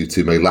face. You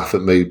two may laugh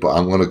at me, but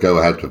I'm going to go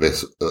ahead with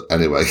this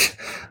anyway.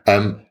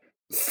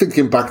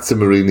 Thinking back to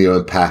Mourinho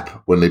and Pep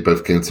when they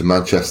both came to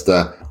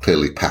Manchester,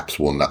 clearly Pep's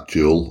won that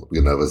duel.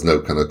 There's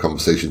no kind of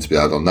conversation to be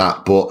had on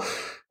that. But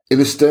in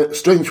a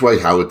strange way,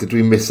 Howard, did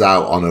we miss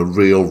out on a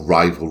real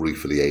rivalry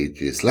for the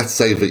ages? Let's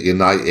say that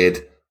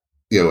United,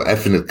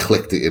 everything had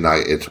clicked at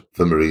United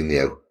for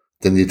Mourinho.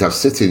 Then you'd have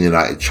City and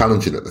United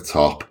challenging at the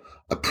top,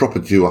 a proper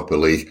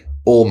duopoly,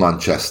 all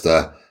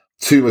Manchester,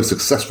 two most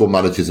successful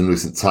managers in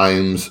recent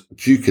times,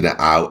 duking it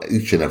out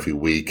each and every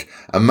week.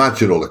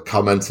 Imagine all the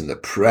comments in the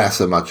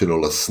press, imagine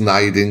all the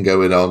sniding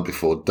going on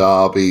before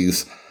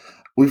derbies.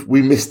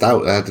 We missed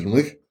out there, didn't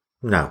we?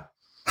 No.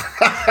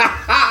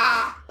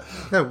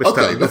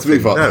 Okay, let's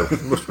move on. No,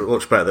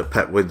 much better that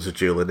Pep wins a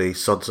duel and he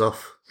sods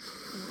off.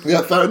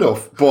 Yeah, fair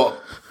enough,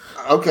 but...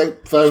 Okay,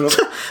 fair enough.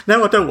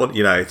 No, I don't want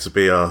United to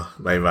be our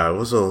main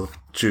rivals or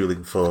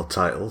duelling for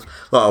titles.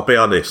 Look, I'll be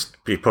honest,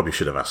 you probably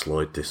should have asked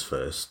Lloyd this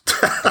first.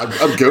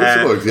 I'm going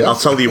to Lloyd, yes. I'll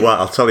tell you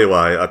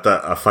why.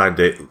 I find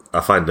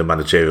the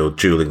managerial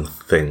duelling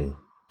thing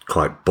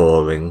quite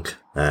boring.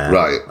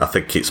 Right. I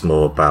think it's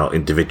more about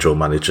individual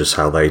managers,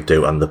 how they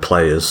do, and the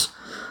players.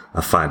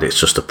 I find it's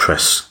just a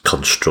press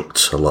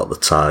construct a lot of the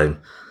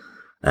time.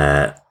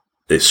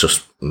 It's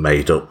just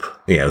made up,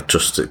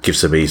 just it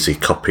gives them easy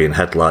copying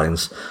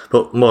headlines.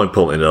 But more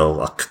importantly,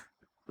 I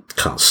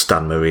can't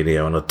stand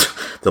Mourinho, and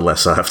the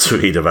less I have to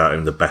read about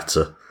him, the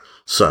better.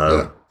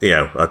 So,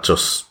 I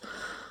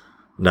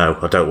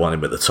don't want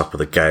him at the top of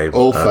the game.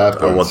 All fair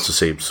I want to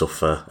see him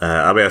suffer.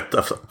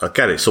 I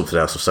get it, something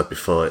else I've said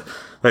before.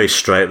 Very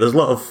straight. There's a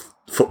lot of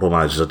football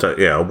managers.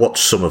 I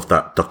watched some of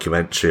that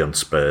documentary on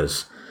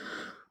Spurs.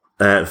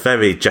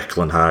 Very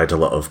Jekyll and Hyde, a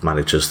lot of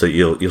managers that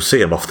you'll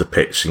see him off the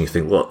pitch and you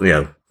think, well,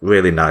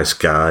 really nice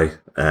guy.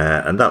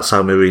 And that's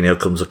how Mourinho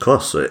comes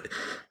across.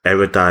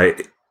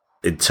 Erudite,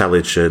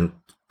 intelligent,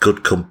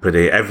 good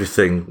company,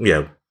 everything,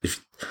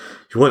 if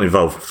you weren't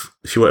involved,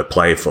 if you weren't a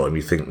player for him,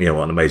 you think,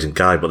 what an amazing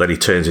guy. But then he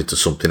turns into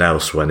something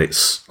else when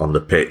it's on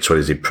the pitch, when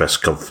he's in press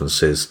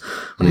conferences,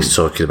 when he's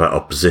talking about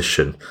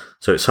opposition.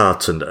 So it's hard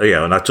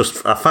to, and I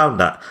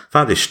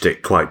found his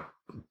shtick quite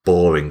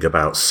boring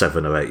about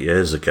 7 or 8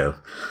 years ago.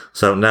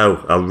 So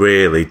no, I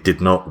really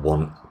did not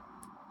want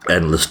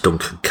endless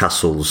Duncan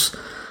Castle's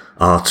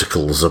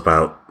articles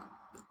about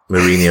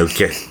Mourinho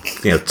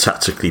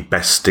tactically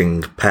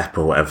besting Pep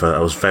or whatever. I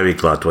was very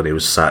glad when he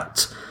was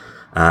sacked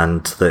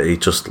and that he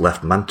just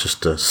left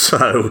Manchester.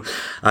 So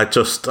I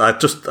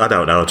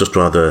don't know, I'd just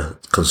rather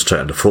concentrate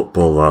on the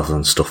football rather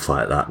than stuff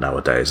like that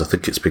nowadays. I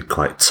think it's been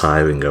quite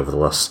tiring over the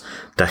last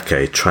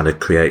decade trying to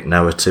create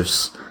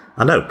narratives.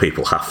 I know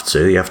people have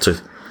to.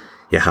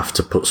 You have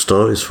to put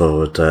stories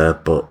forward,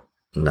 but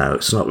no,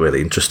 it's not really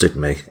interested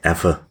me,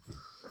 ever.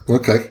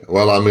 Okay,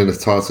 well,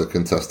 it's hard to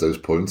contest those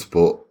points,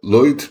 but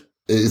Lloyd,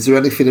 is there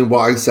anything in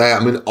what I say?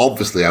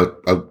 Obviously, I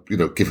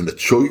given the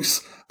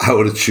choice, I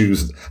would have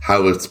chosen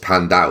how it's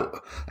panned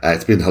out.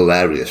 It's been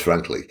hilarious,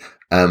 frankly.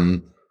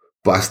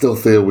 But I still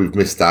feel we've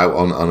missed out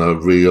on a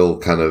real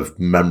kind of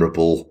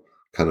memorable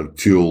kind of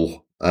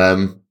duel.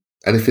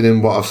 Anything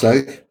in what I've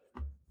said?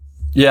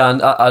 Yeah,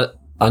 and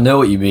I know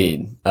what you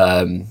mean,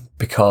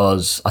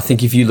 because I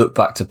think if you look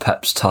back to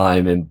Pep's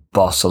time in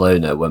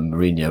Barcelona when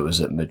Mourinho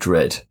was at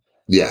Madrid,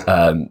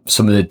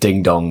 some of the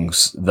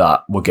ding-dongs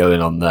that were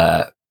going on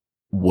there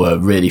were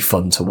really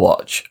fun to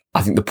watch.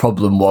 I think the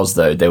problem was,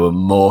 though, they were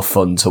more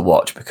fun to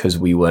watch because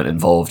we weren't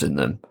involved in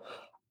them.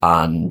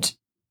 And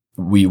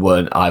we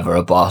weren't either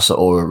a Barca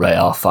or a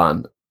Real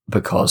fan,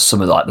 because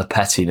some of like the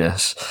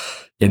pettiness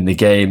in the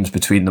games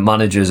between the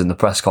managers and the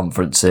press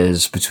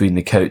conferences, between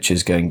the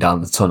coaches going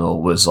down the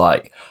tunnel was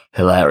like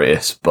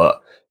hilarious.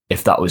 But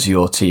if that was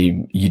your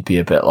team, you'd be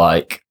a bit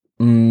like,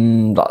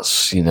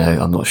 that's,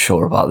 I'm not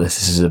sure about this.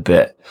 This is a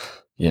bit,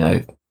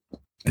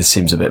 this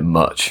seems a bit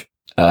much.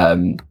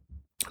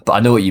 But I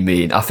know what you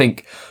mean. I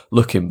think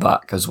looking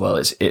back as well,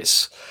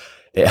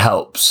 it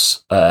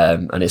helps,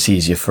 and it's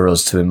easier for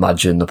us to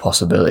imagine the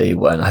possibility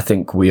when I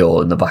think we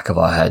all in the back of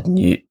our head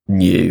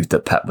knew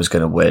that Pep was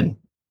going to win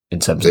in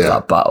terms of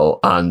that battle,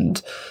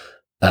 and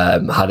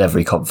had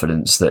every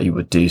confidence that he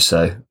would do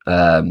so.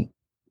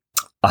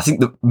 I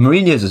think that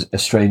Mourinho's a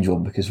strange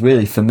one, because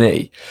really for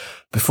me,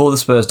 before the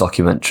Spurs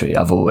documentary,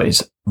 I've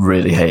always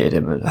really hated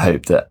him and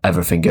hoped that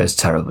everything goes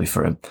terribly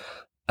for him.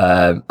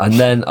 And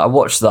then I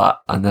watched that,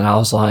 and then I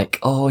was like,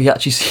 oh, he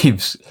actually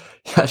seems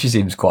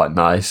quite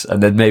nice.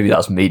 And then maybe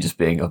that's me just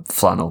being a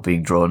flannel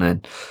being drawn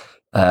in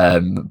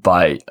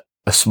by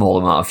a small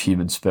amount of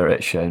human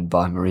spirit shown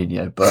by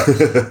Mourinho. But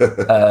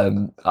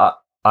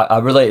I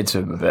related to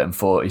him a bit and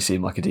thought he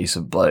seemed like a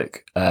decent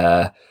bloke.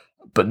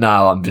 But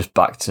now I'm just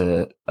back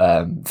to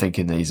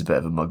thinking that he's a bit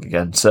of a mug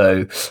again.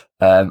 So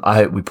I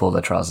hope we pull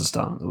their trousers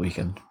down at the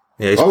weekend.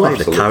 Yeah, he's played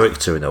a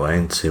character in a way,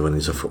 isn't he, when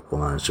he's a football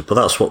manager? But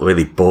that's what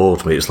really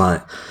bored me. It's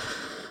like,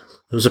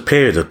 there was a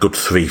period of good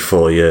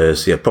 3-4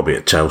 years, probably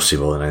at Chelsea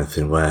more than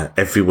anything, where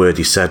every word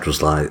he said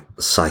was like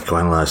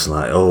psychoanalyzing,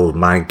 like, oh,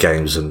 mind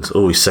games, and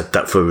oh, he said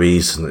that for a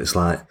reason. It's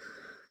like,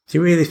 do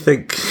you really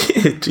think,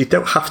 you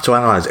don't have to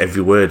analyse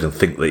every word and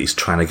think that he's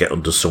trying to get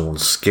under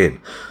someone's skin?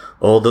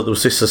 Or that there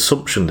was this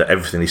assumption that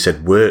everything he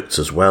said worked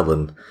as well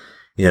and,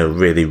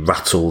 really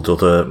rattled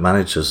other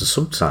managers. And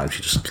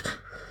sometimes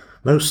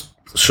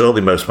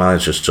surely most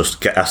managers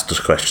just get asked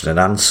a question and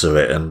answer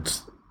it, and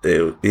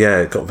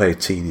it got very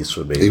tedious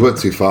for me. He went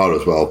too far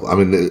as well. I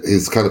mean,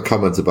 his kind of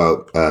comment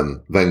about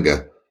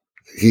Wenger,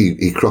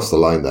 he crossed the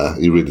line there.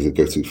 He really did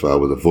go too far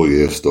with the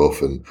voyeur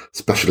stuff and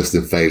specialist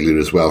in failure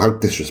as well. How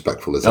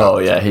disrespectful is that? Oh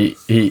yeah, he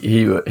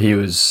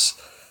was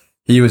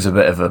a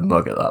bit of a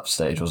mug at that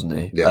stage, wasn't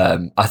he? Yeah.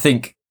 I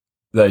think,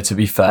 though, to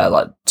be fair,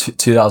 like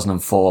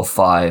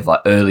 2004-05,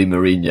 like early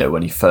Mourinho,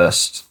 when he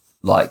first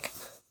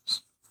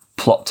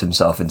plopped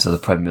himself into the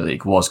Premier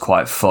League, was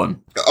quite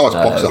fun. Oh, it's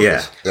box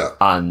office. Yeah.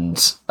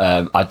 And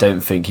I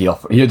don't think he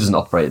doesn't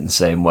operate in the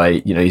same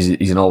way.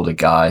 He's an older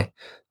guy.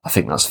 I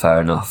think that's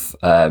fair enough.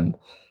 It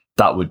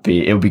would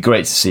be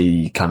great to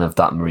see kind of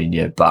that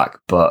Mourinho back,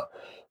 but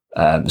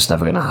it's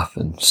never going to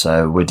happen.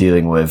 So we're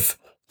dealing with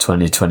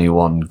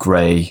 2021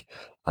 grey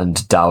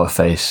and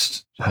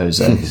dour-faced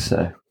Jose.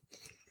 So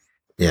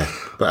yeah,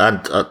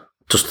 but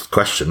just a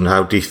question: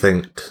 how do you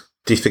think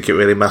it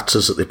really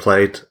matters that they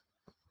played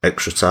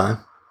extra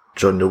time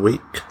during the week?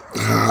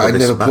 I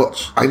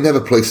never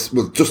place.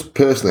 Well, just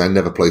personally, I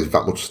never place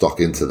that much stock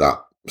into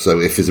that. So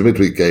if it's a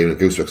midweek game and it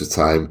goes to extra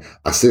time,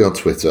 I see on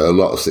Twitter a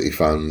lot of City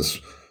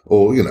fans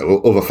or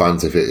other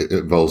fans, if it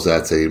involves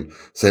their team,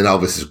 saying, "Oh,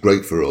 this is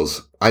great for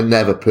us." I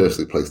never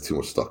personally place too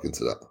much stock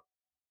into that.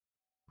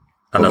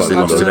 And as they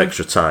lost in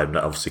extra time,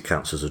 that obviously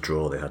counts as a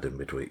draw they had in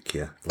midweek,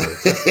 yeah.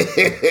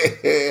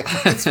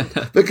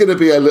 They're going to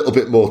be a little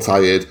bit more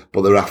tired,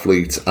 but they're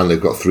athletes and they've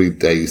got 3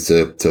 days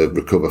to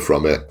recover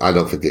from it. I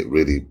don't think it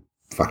really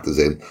factors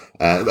in.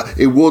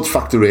 It would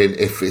factor in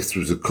if this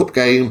was a cup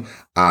game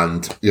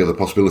and the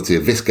possibility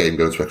of this game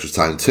going to extra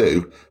time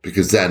too,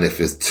 because then if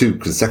there's 2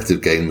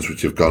 consecutive games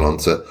which have gone on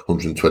to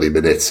 120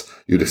 minutes,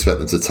 you'd expect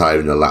them to tire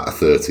in the latter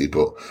 30.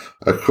 But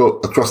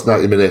across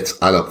 90 minutes,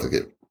 I don't think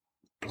it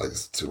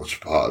plays too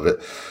much part of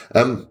it.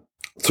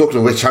 Talking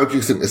of which, how do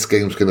you think this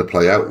game's going to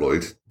play out,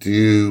 Lloyd? Do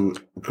you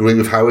agree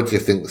with Howard? Do you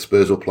think the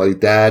Spurs will play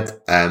dead?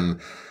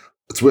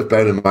 It's worth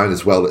bearing in mind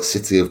as well that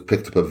City have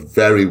picked up a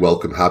very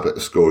welcome habit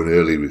of scoring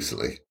early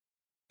recently.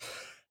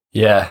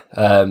 Yeah.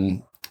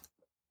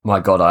 My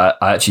God, I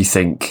actually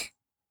think,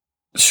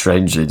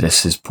 strangely,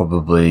 this is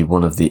probably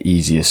one of the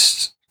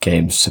easiest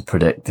games to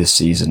predict this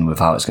season with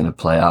how it's going to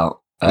play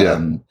out.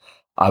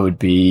 I would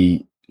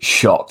be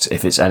shocked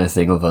if it's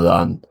anything other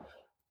than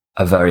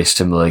a very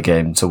similar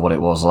game to what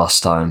it was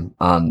last time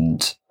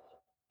and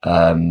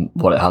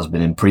what it has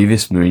been in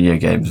previous Mourinho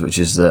games, which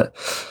is that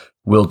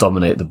we'll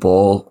dominate the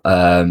ball.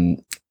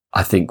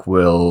 I think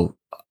we'll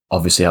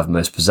obviously have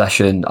most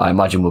possession. I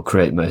imagine we'll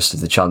create most of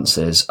the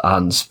chances,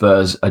 and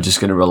Spurs are just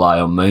going to rely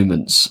on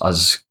moments,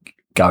 as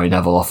Gary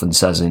Neville often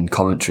says in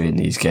commentary in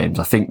these games.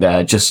 I think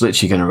they're just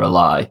literally going to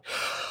rely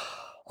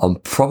on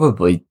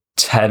probably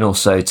 10 or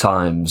so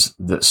times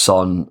that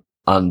Son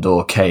and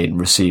or Kane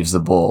receives the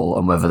ball,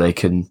 and whether they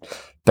can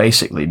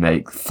basically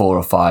make 4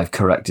 or 5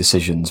 correct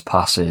decisions,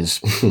 passes,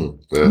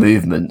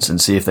 movements,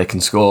 and see if they can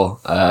score.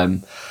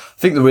 I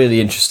think the really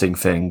interesting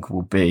thing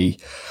will be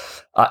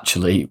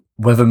actually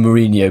whether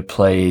Mourinho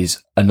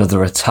plays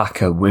another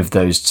attacker with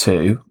those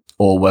two,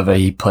 or whether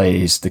he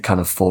plays the kind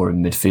of 4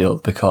 in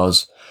midfield,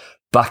 because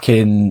back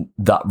in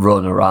that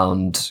run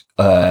around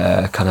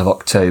kind of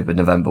October,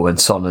 November, when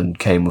Son and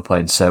Kane were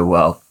playing so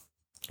well,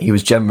 he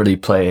was generally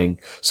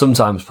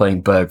sometimes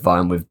playing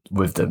Bergwijn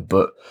with them,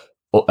 but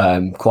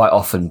quite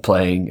often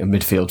playing a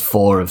midfield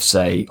 4 of,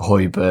 say,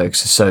 Højbjerg,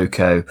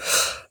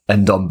 Sissoko,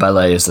 and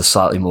Ndombele as the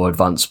slightly more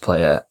advanced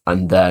player,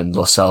 and then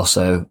Lo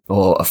Celso,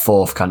 or a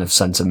 4th kind of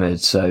centre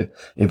mid. So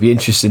it'd be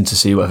interesting to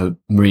see whether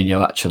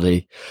Mourinho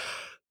actually,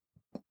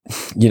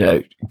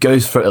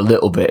 goes for it a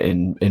little bit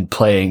in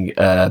playing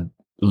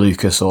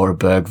Lucas or a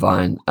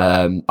Bergwijn.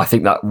 I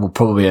think that will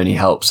probably only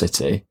help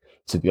City,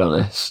 to be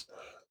honest.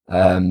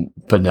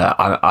 But no,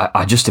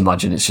 I just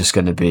imagine it's just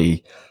going to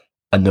be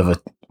another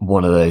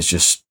one of those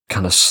just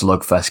kind of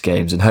slugfest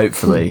games, and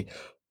hopefully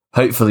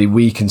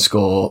we can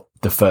score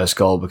the first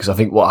goal, because I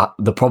think what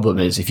the problem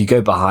is, if you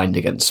go behind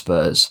against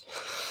Spurs,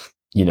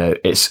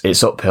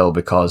 it's uphill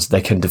because they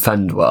can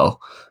defend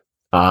well,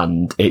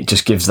 and it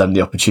just gives them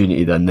the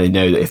opportunity. Then they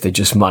know that if they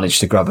just manage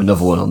to grab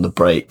another one on the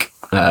break,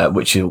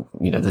 which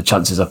the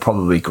chances are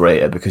probably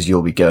greater because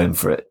you'll be going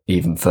for it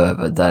even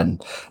further, then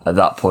at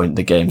that point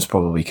the game's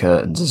probably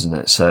curtains, isn't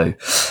it? So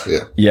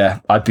yeah,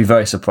 I'd be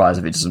very surprised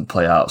if it doesn't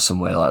play out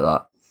somewhere like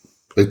that.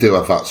 They do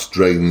have that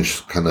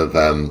strange kind of,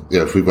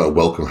 if we've got a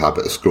welcome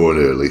habit of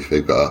scoring early,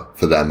 they've got,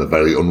 for them, a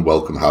very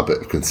unwelcome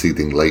habit of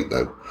conceding late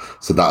though.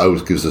 So that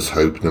always gives us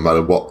hope, no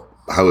matter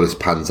how this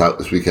pans out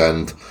this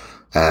weekend.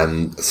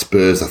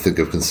 Spurs, I think,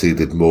 have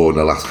conceded more in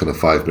the last kind of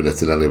 5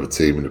 minutes than any other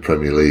team in the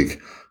Premier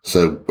League.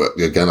 So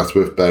again, that's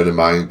worth bearing in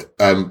mind.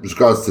 With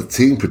regards to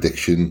team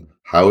prediction,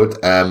 Howard,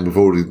 we've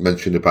already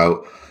mentioned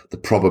about the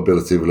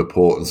probability of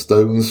Laporte and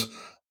Stones.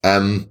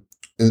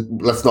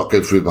 Let's not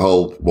go through the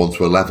whole 1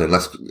 to 11.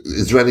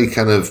 Is there any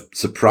kind of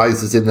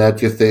surprises in there,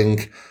 do you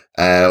think?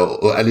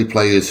 Or any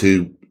players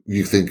who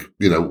you think,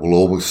 will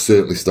almost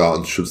certainly start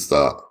and should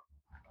start?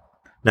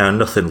 No,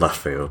 nothing left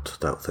field,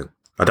 I don't think.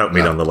 I don't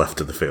mean on the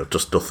left of the field,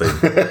 just nothing.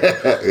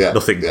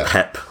 Nothing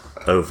Pep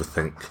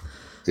overthink.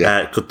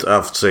 Could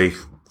obviously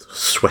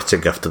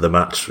sweating after the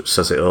match, which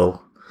says it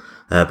all,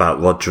 about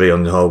Rodri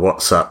on your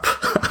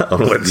WhatsApp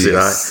on Wednesday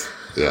night.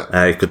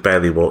 Yeah. He could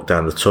barely walk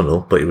down the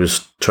tunnel, but he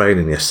was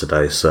training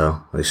yesterday,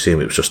 so I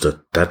assume it was just a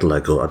dead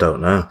leg, or I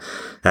don't know.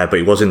 But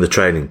he was in the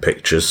training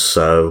pictures,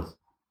 so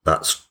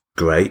that's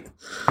great.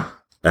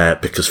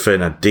 Because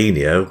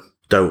Fernandinho,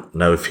 don't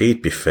know if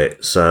he'd be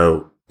fit.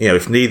 So,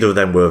 if neither of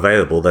them were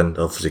available, then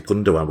obviously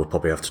Gundogan would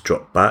probably have to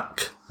drop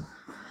back.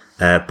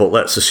 But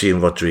let's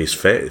assume Rodri's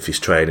fit. If he's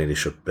training, he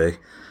should be.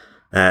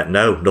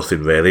 No,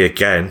 nothing really.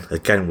 Again,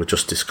 we're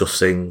just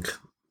discussing,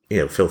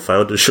 Phil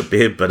Foden should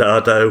be in,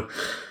 Bernardo.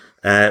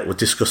 We're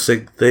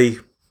discussing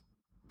the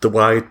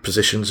wide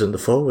positions in the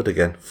forward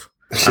again.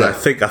 And I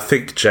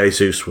think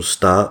Jesus will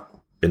start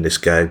in this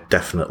game,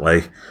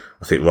 definitely.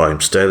 I think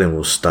Raheem Sterling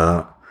will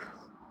start.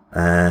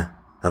 Have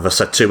I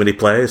said too many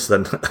players?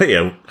 Then,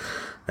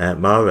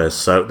 Mahrez.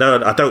 So,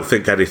 no, I don't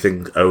think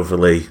anything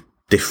overly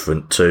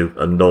different to,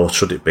 and nor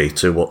should it be,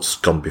 to what's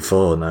gone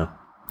before now.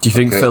 Do you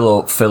think Phil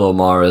or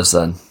Mahrez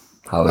then?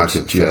 I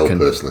think Phil,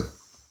 personally.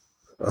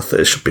 I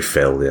think it should be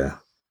Phil, yeah.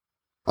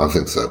 I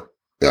think so,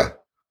 yeah.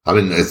 I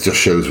mean, it just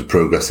shows the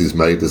progress he's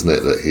made, doesn't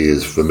it? That he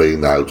is, for me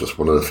now, just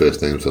one of the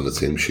first names on the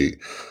team sheet.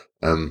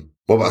 What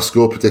about a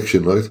score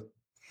prediction, Lloyd?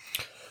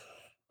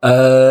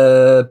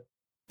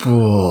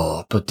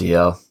 Bloody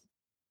hell.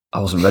 I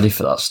wasn't ready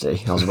for that,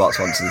 Steve. I was about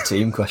to answer the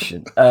team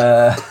question.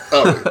 Well,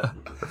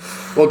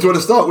 do you want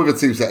to start with a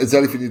team set? Is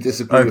there anything you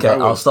disagree with?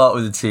 Okay, I'll start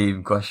with the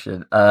team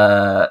question.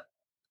 No,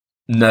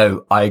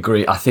 I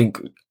agree. I think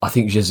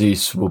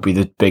Jesus will be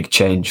the big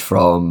change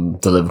from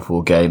the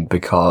Liverpool game,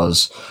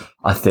 because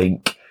I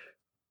think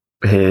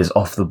his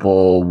off the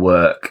ball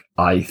work,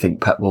 I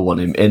think Pep will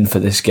want him in for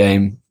this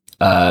game.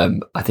 I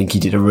think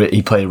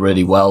he played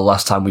really well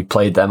last time we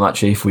played them,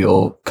 actually, if we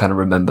all kind of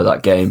remember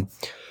that game.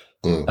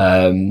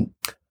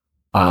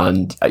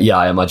 And yeah,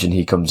 I imagine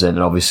he comes in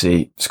and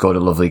obviously scored a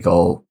lovely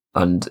goal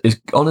and is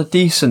on a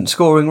decent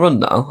scoring run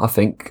now, I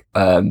think,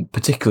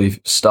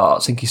 particularly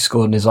starts. I think he's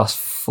scored in his last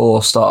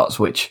 4 starts,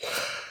 which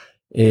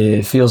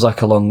it feels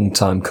like a long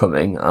time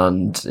coming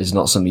and is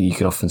not something you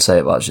can often say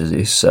about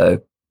Jesus.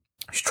 So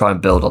just try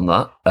and build on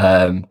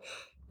that.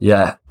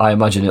 Yeah, I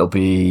imagine it'll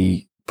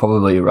be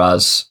probably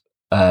Raz,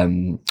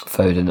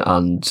 Foden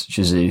and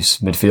Jesus.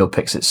 Midfield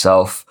picks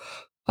itself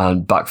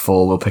and back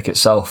 4 will pick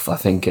itself, I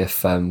think,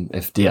 if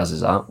Diaz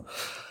is out.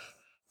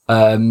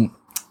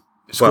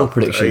 Score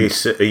prediction.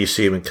 Are you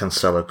assuming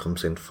Cancelo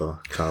comes in for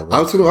Carlo? I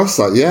was going to ask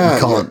that, yeah.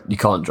 You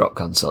can't drop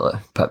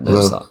Cancelo. Pep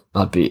knows that.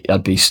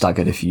 I'd be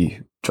staggered if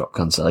you drop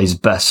Cancelo. He's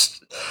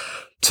best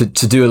to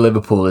do a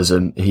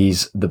Liverpoolism.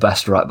 He's the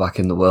best right back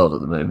in the world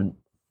at the moment.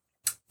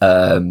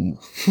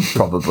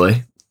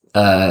 probably.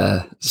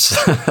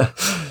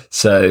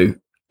 So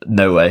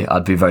no way.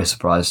 I'd be very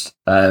surprised.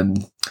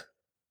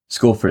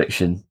 Score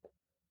prediction.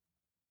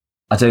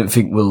 I don't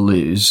think we'll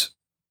lose.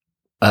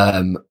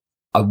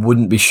 I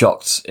wouldn't be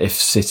shocked if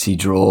City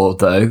draw,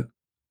 though.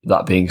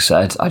 That being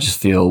said, I just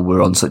feel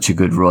we're on such a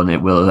good run.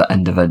 It will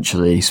end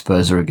eventually.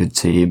 Spurs are a good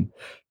team.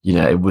 You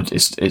know,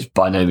 it's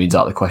by no means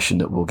out of the question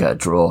that we'll get a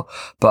draw.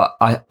 But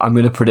I'm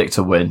going to predict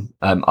a win.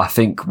 I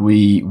think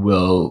we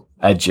will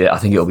edge it. I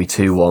think it'll be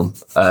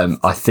 2-1.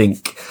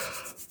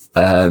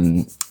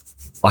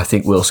 I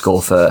think we'll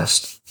score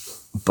first,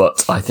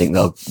 but I think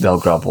they'll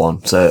grab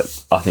one. So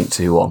I think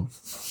 2-1.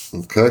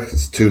 Okay,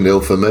 it's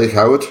 2-0 for me,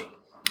 Howard.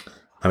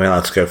 I mean,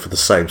 I'd go for the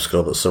same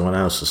score that someone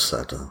else has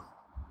said.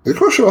 Of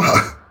course you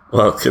are.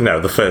 Well,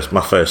 no,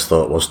 my first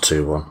thought was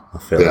 2-1. I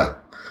feel like,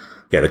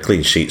 the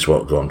clean sheets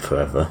won't go on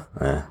forever.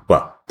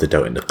 Well, they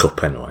don't in the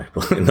cup anyway,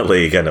 but in the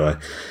league anyway.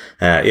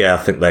 I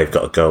think they've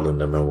got a goal in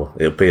them, and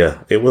it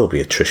will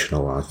be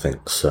attritional, I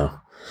think. So,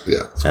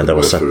 and they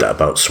were said that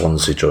about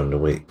Swansea during the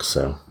week.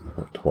 So,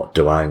 what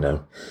do I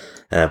know?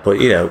 But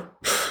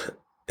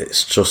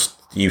it's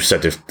just you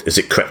said, is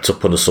it crept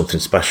up under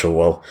something special?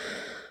 Well,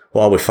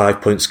 are we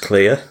 5 points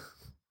clear?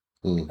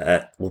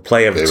 We'll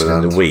play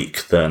Everton in the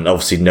week, then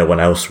obviously no one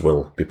else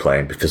will be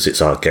playing because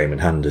it's our game in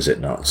hand, is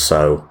it not?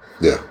 So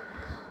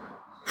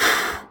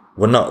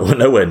we're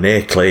nowhere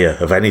near clear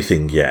of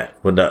anything yet.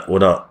 We're not.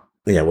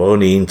 We're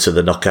only into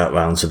the knockout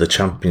rounds of the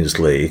Champions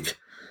League.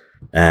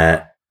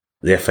 The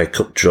FA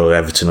Cup draw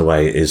Everton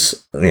away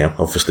is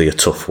obviously a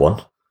tough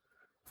one,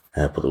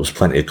 but there was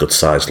plenty of good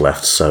sides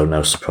left, so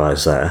no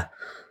surprise there.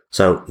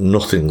 So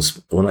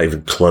we're not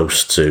even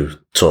close to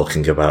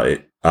talking about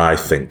it. I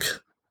think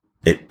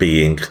it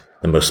being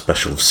the most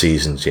special of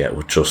seasons yet.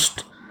 We're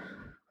just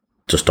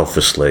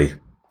obviously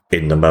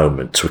in the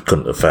moment. We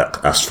couldn't have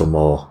asked for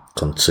more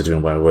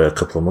considering where we were a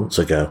couple of months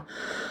ago.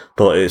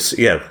 But it's,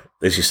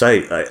 as you say,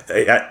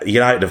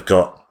 United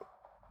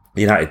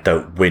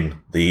don't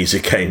win the easy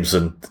games,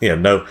 and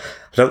I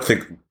don't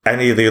think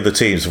any of the other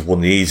teams have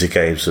won the easy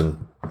games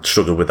and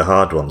struggled with the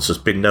hard ones. There's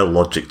been no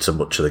logic to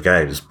much of the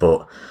games,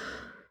 but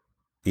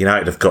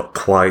United have got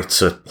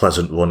quite a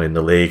pleasant run in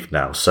the league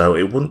now, so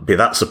it wouldn't be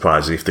that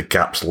surprising if the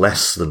gap's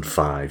less than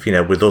 5.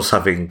 With us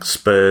having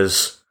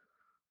Spurs,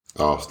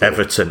 Arsenal.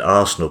 Everton,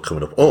 Arsenal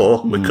coming up,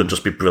 or we could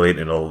just be brilliant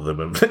in all of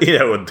them, and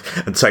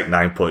and take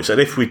 9 points.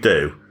 And if we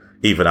do,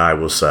 even I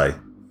will say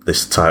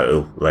this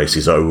title race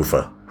is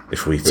over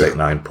if we take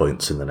 9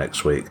 points in the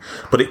next week.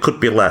 But it could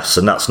be less,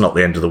 and that's not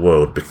the end of the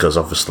world, because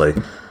obviously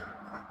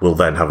we'll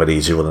then have an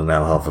easy one and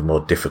they'll have a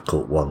more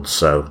difficult one.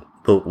 So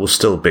we'll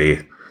still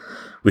be.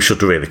 We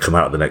should really come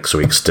out of the next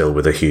week still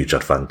with a huge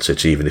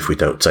advantage, even if we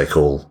don't take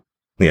all,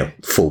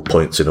 full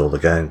points in all the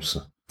games.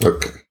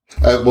 Okay.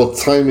 Well,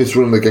 time is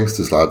running against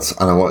us, lads,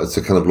 and I wanted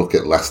to kind of look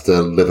at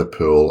Leicester,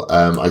 Liverpool.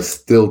 I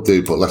still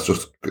do, but let's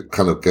just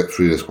kind of get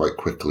through this quite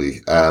quickly.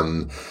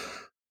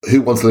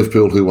 Who wants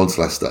Liverpool? Who wants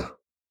Leicester?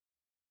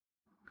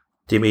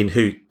 Do you mean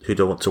who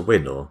don't want to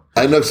win, or?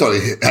 No, sorry.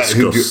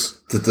 Discuss.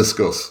 To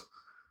discuss.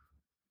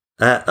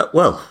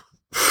 Well.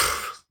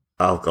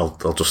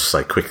 I'll just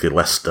say quickly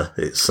Leicester.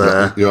 It's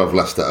you have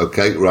Leicester,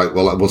 okay, right.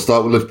 Well, we'll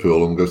start with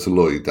Liverpool and we'll go to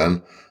Lloyd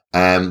then.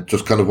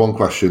 Just kind of one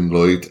question,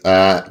 Lloyd.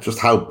 Just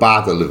how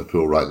bad are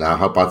Liverpool right now?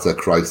 How bad's their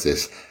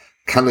crisis?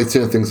 Can they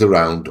turn things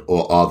around,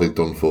 or are they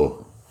done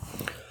for?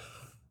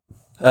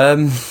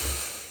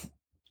 It's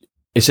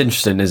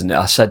interesting, isn't it?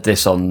 I said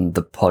this on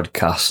the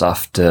podcast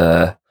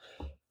after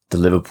the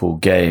Liverpool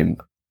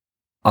game.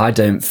 I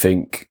don't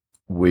think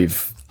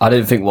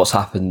what's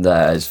happened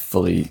there is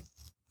fully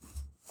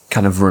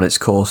kind of run its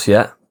course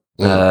yet.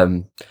 I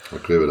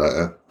agree with that,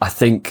 yeah. I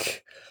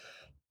think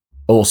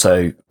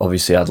also,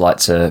 obviously, I'd like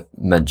to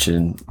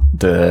mention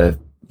the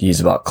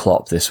news about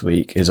Klopp this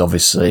week is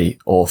obviously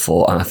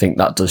awful, and I think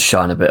that does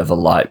shine a bit of a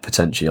light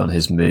potentially on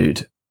his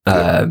mood,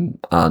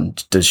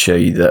 and does show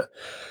you that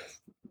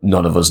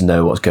none of us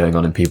know what's going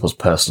on in people's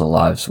personal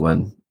lives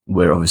when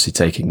we're obviously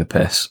taking the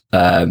piss.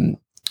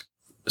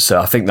 So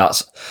I think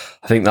that's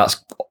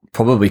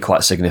probably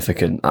quite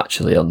significant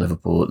actually on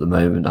Liverpool at the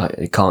moment.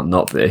 It can't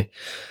not be.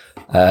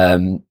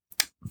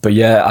 But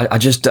yeah,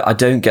 I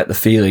don't get the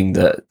feeling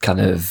that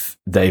kind of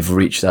they've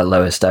reached their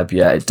lowest ebb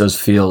yet. It does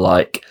feel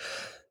like,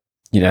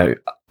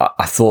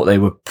 I thought they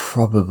were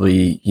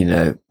probably,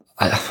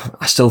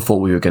 I still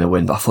thought we were going to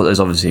win, but I thought there's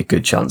obviously a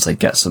good chance they'd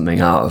get something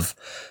out of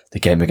the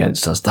game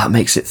against us. That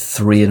makes it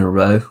 3 in a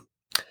row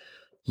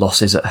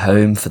losses at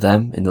home for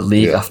them in the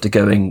league after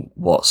going,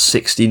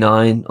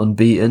 69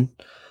 unbeaten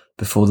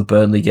before the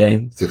Burnley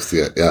game.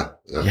 68, yeah.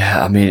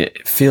 Yeah, I mean,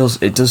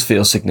 it does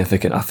feel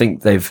significant. I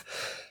think they've,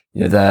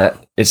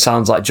 it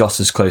sounds like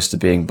Jota's close to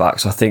being back,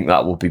 so I think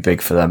that will be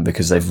big for them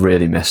because they've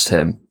really missed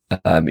him,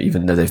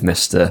 even though they've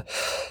missed the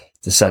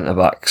centre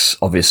backs,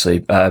 obviously.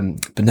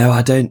 But no,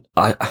 I don't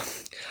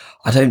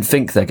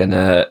think they're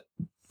gonna.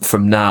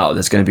 From now,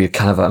 there's going to be a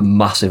kind of a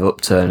massive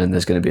upturn, and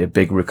there's going to be a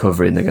big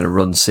recovery, and they're going to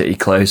run City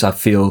close. I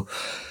feel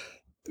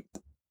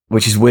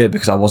which is weird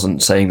because I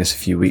wasn't saying this a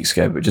few weeks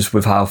ago, but just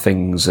with how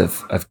things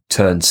have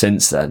turned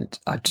since then,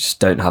 I just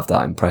don't have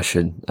that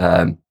impression.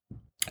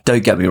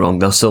 Don't get me wrong,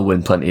 they'll still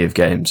win plenty of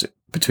games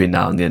between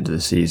now and the end of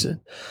the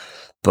season.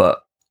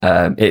 But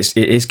it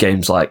is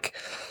games like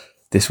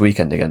this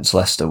weekend against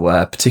Leicester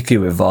where,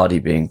 particularly with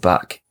Vardy being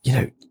back,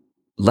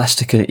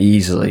 Leicester can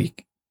easily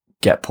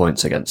get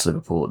points against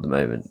Liverpool at the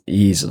moment.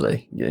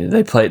 Easily.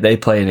 They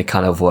play in a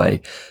kind of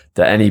way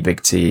that any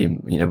big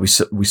team, we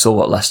saw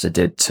what Leicester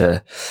did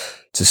to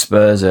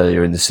Spurs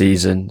earlier in the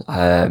season.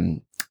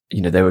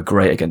 They were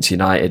great against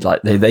United.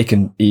 Like they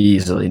can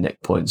easily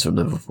nick points from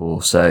Liverpool.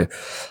 So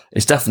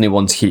it's definitely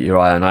one to keep your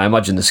eye on. I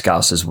imagine the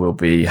Scousers will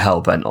be hell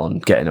bent on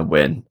getting a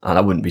win, and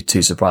I wouldn't be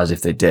too surprised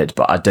if they did.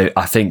 But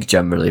I think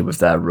generally with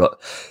their run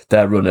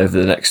over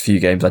the next few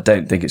games, I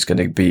don't think it's going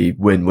to be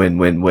win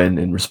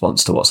in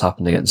response to what's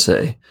happened against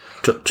City.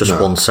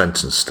 Just one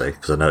sentence, Steve,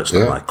 because I know it's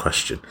not my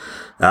question.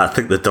 I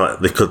think they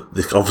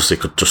obviously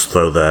could just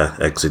throw their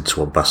eggs into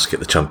one basket,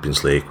 the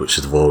Champions League, which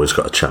they've always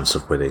got a chance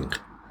of winning.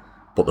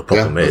 But the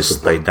problem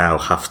is they now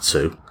have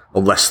to,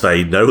 unless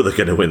they know they're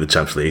going to win the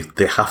Champions League,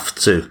 they have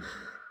to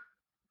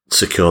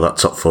secure that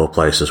top 4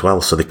 place as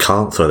well. So they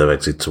can't throw their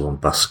eggs into one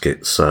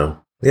basket.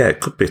 So, yeah, it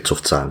could be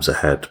tough times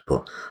ahead.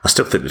 But I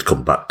still think they'd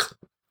come back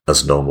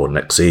as normal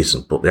next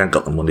season. But they haven't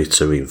got the money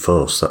to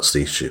reinforce. That's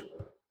the issue.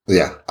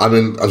 Yeah, I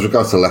mean, as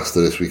regards to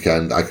Leicester this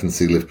weekend, I can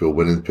see Liverpool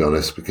winning, to be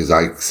honest, because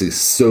I see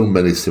so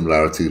many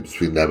similarities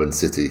between them and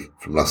City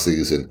from last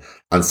season.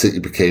 And City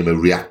became a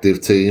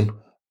reactive team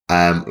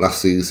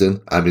last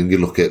season. I mean, you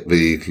look at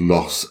the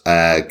loss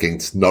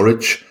against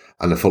Norwich,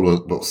 and the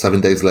following, 7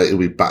 days later,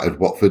 we battered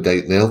Watford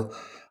 8-0.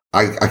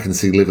 I can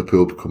see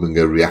Liverpool becoming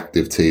a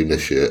reactive team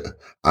this year,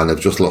 and they've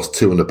just lost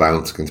 2 on the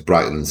bounce against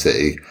Brighton and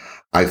City.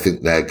 I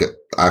think they're going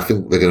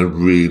to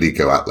really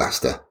go at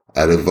Leicester.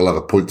 They'll have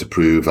a point to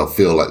prove. They'll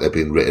feel like they're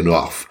being written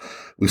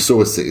off. We saw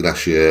with City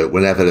last year,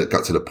 whenever it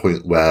got to the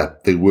point where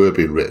they were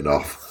being written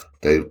off,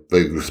 they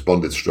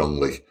responded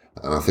strongly.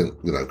 And I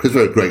think, because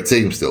we're a great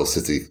team still,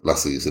 City,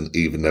 last season,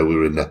 even though we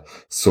were in the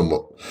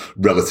somewhat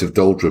relative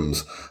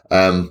doldrums,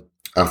 I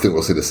think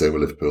we'll see the same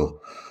with Liverpool,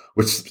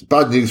 which is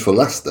bad news for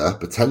Leicester,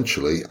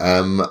 potentially.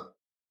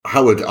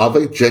 Howard, are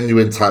they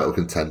genuine title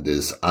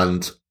contenders,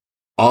 and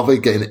are they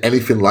getting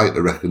anything like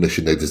the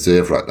recognition they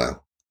deserve right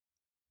now?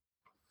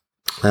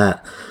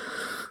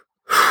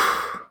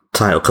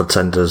 Title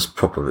contenders,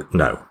 probably,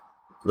 no.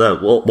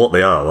 What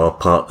they are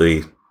part of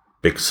the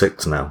Big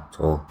Six now.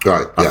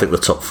 Right, I think the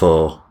top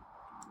 4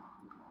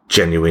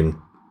 genuine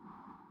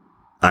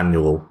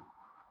annual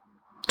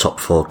top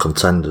 4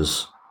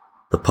 contenders.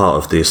 They're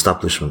part of the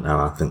establishment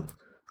now, I think.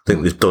 I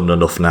think they've done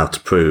enough now to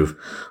prove.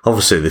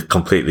 Obviously, they've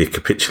completely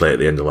capitulated at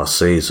the end of last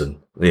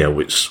season,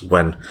 which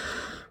when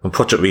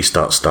Project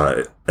Restart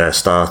started,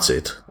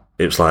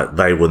 it was like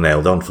they were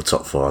nailed on for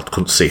top 4. I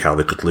couldn't see how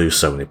they could lose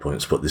so many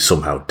points, but they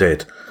somehow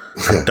did.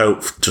 I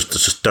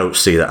don't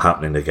see that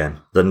happening again.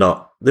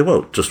 They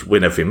won't just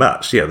win every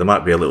match. Yeah, there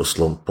might be a little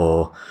slump,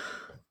 but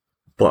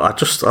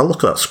I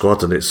look at that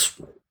squad and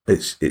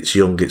it's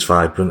young, it's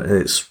vibrant,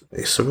 and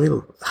it's a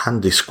real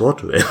handy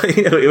squad, really.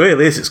 It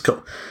really is. It's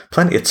got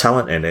plenty of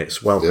talent in it.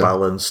 It's well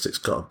balanced. It's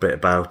got a bit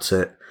about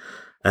it.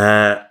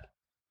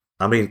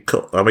 I mean,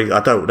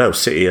 I don't know.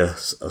 City have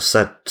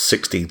said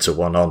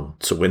 16-1 on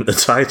to win the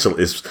title,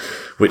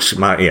 which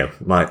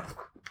might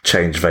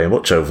change very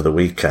much over the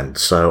weekend.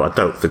 So I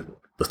don't think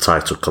the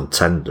title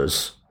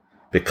contenders,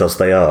 because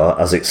they are,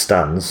 as it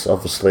stands,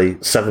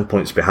 obviously 7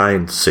 points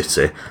behind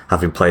City,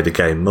 having played a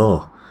game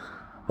more.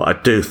 But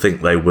I do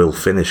think they will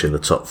finish in the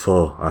top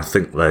 4. I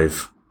think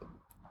they've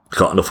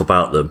got enough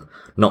about them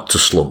not to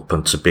slump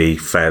and to be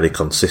fairly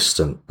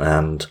consistent.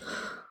 And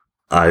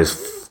I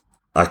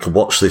can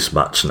watch this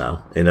match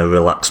now in a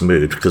relaxed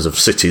mood because of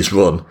City's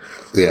run.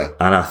 Yeah.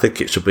 And I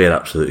think it should be an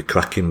absolutely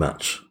cracking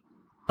match.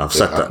 I've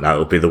said that now.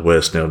 It'll be the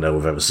worst 0-0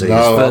 we've ever seen.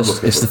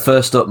 It's the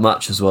first up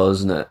match as well,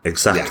 isn't it?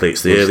 Exactly. Yeah,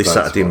 it's the early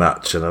Saturday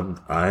match, and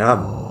I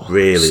am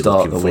really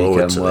looking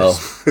forward to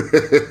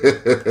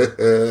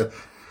this.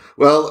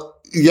 Well,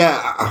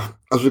 yeah,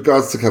 as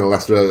regards to kind of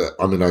Leicester,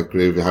 I mean, I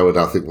agree with you, Howard.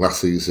 I think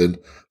last season,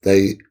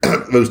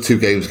 those 2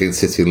 games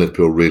against City and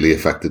Liverpool really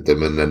affected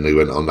them, and then they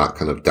went on that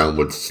kind of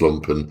downward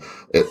slump, and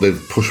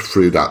they've pushed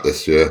through that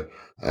this year.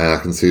 I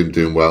can see them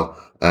doing well.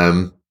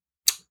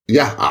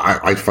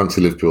 I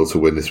fancy Liverpool to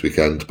win this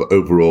weekend, but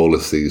overall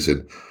this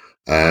season,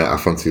 I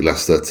fancy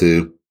Leicester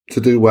to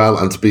do well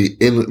and to be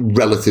in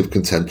relative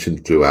contention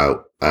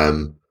throughout.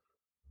 And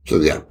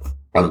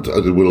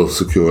will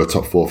secure a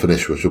top 4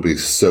 finish, which will be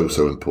so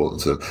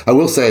important to them. I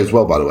will say as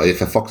well, by the way, if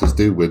the Foxes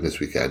do win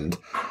this weekend,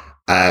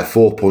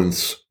 4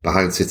 points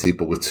behind City,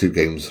 but with 2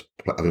 games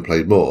having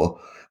played more,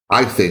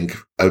 I think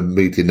a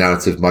media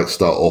narrative might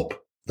start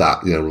up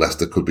that,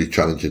 Leicester could be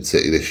challenging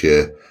City this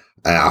year.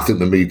 I think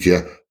the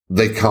media,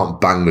 they can't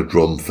bang the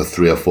drum for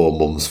 3 or 4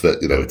 months for,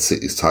 it's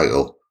City's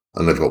title,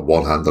 and they've got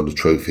one hand on the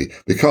trophy.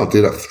 They can't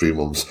do that for 3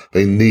 months.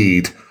 They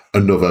need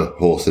another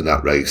horse in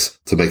that race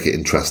to make it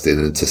interesting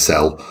and to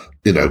sell,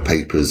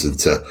 papers and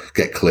to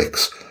get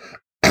clicks.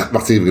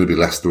 That's either going to be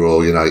Leicester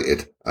or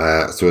United.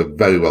 So it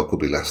very well could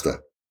be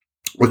Leicester,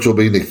 which will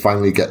mean they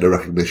finally get the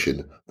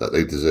recognition that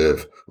they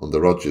deserve under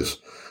Rodgers.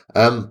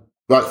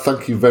 Right,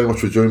 thank you very much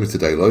for joining me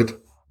today, Lloyd.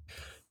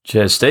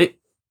 Cheers, Steve.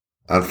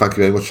 And thank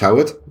you very much,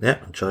 Howard.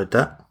 Yeah, enjoyed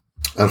that.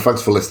 And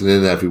thanks for listening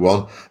in,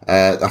 everyone.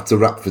 That's a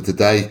wrap for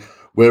today.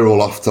 We're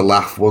all off to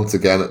laugh once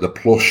again at the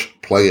plush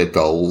player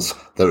dolls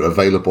that are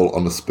available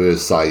on the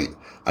Spurs site.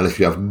 And if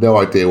you have no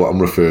idea what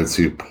I'm referring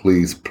to,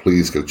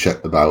 please go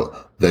check them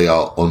out. They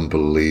are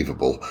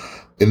unbelievable.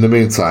 In the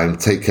meantime,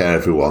 take care,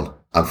 everyone,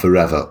 and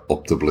forever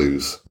up the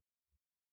Blues.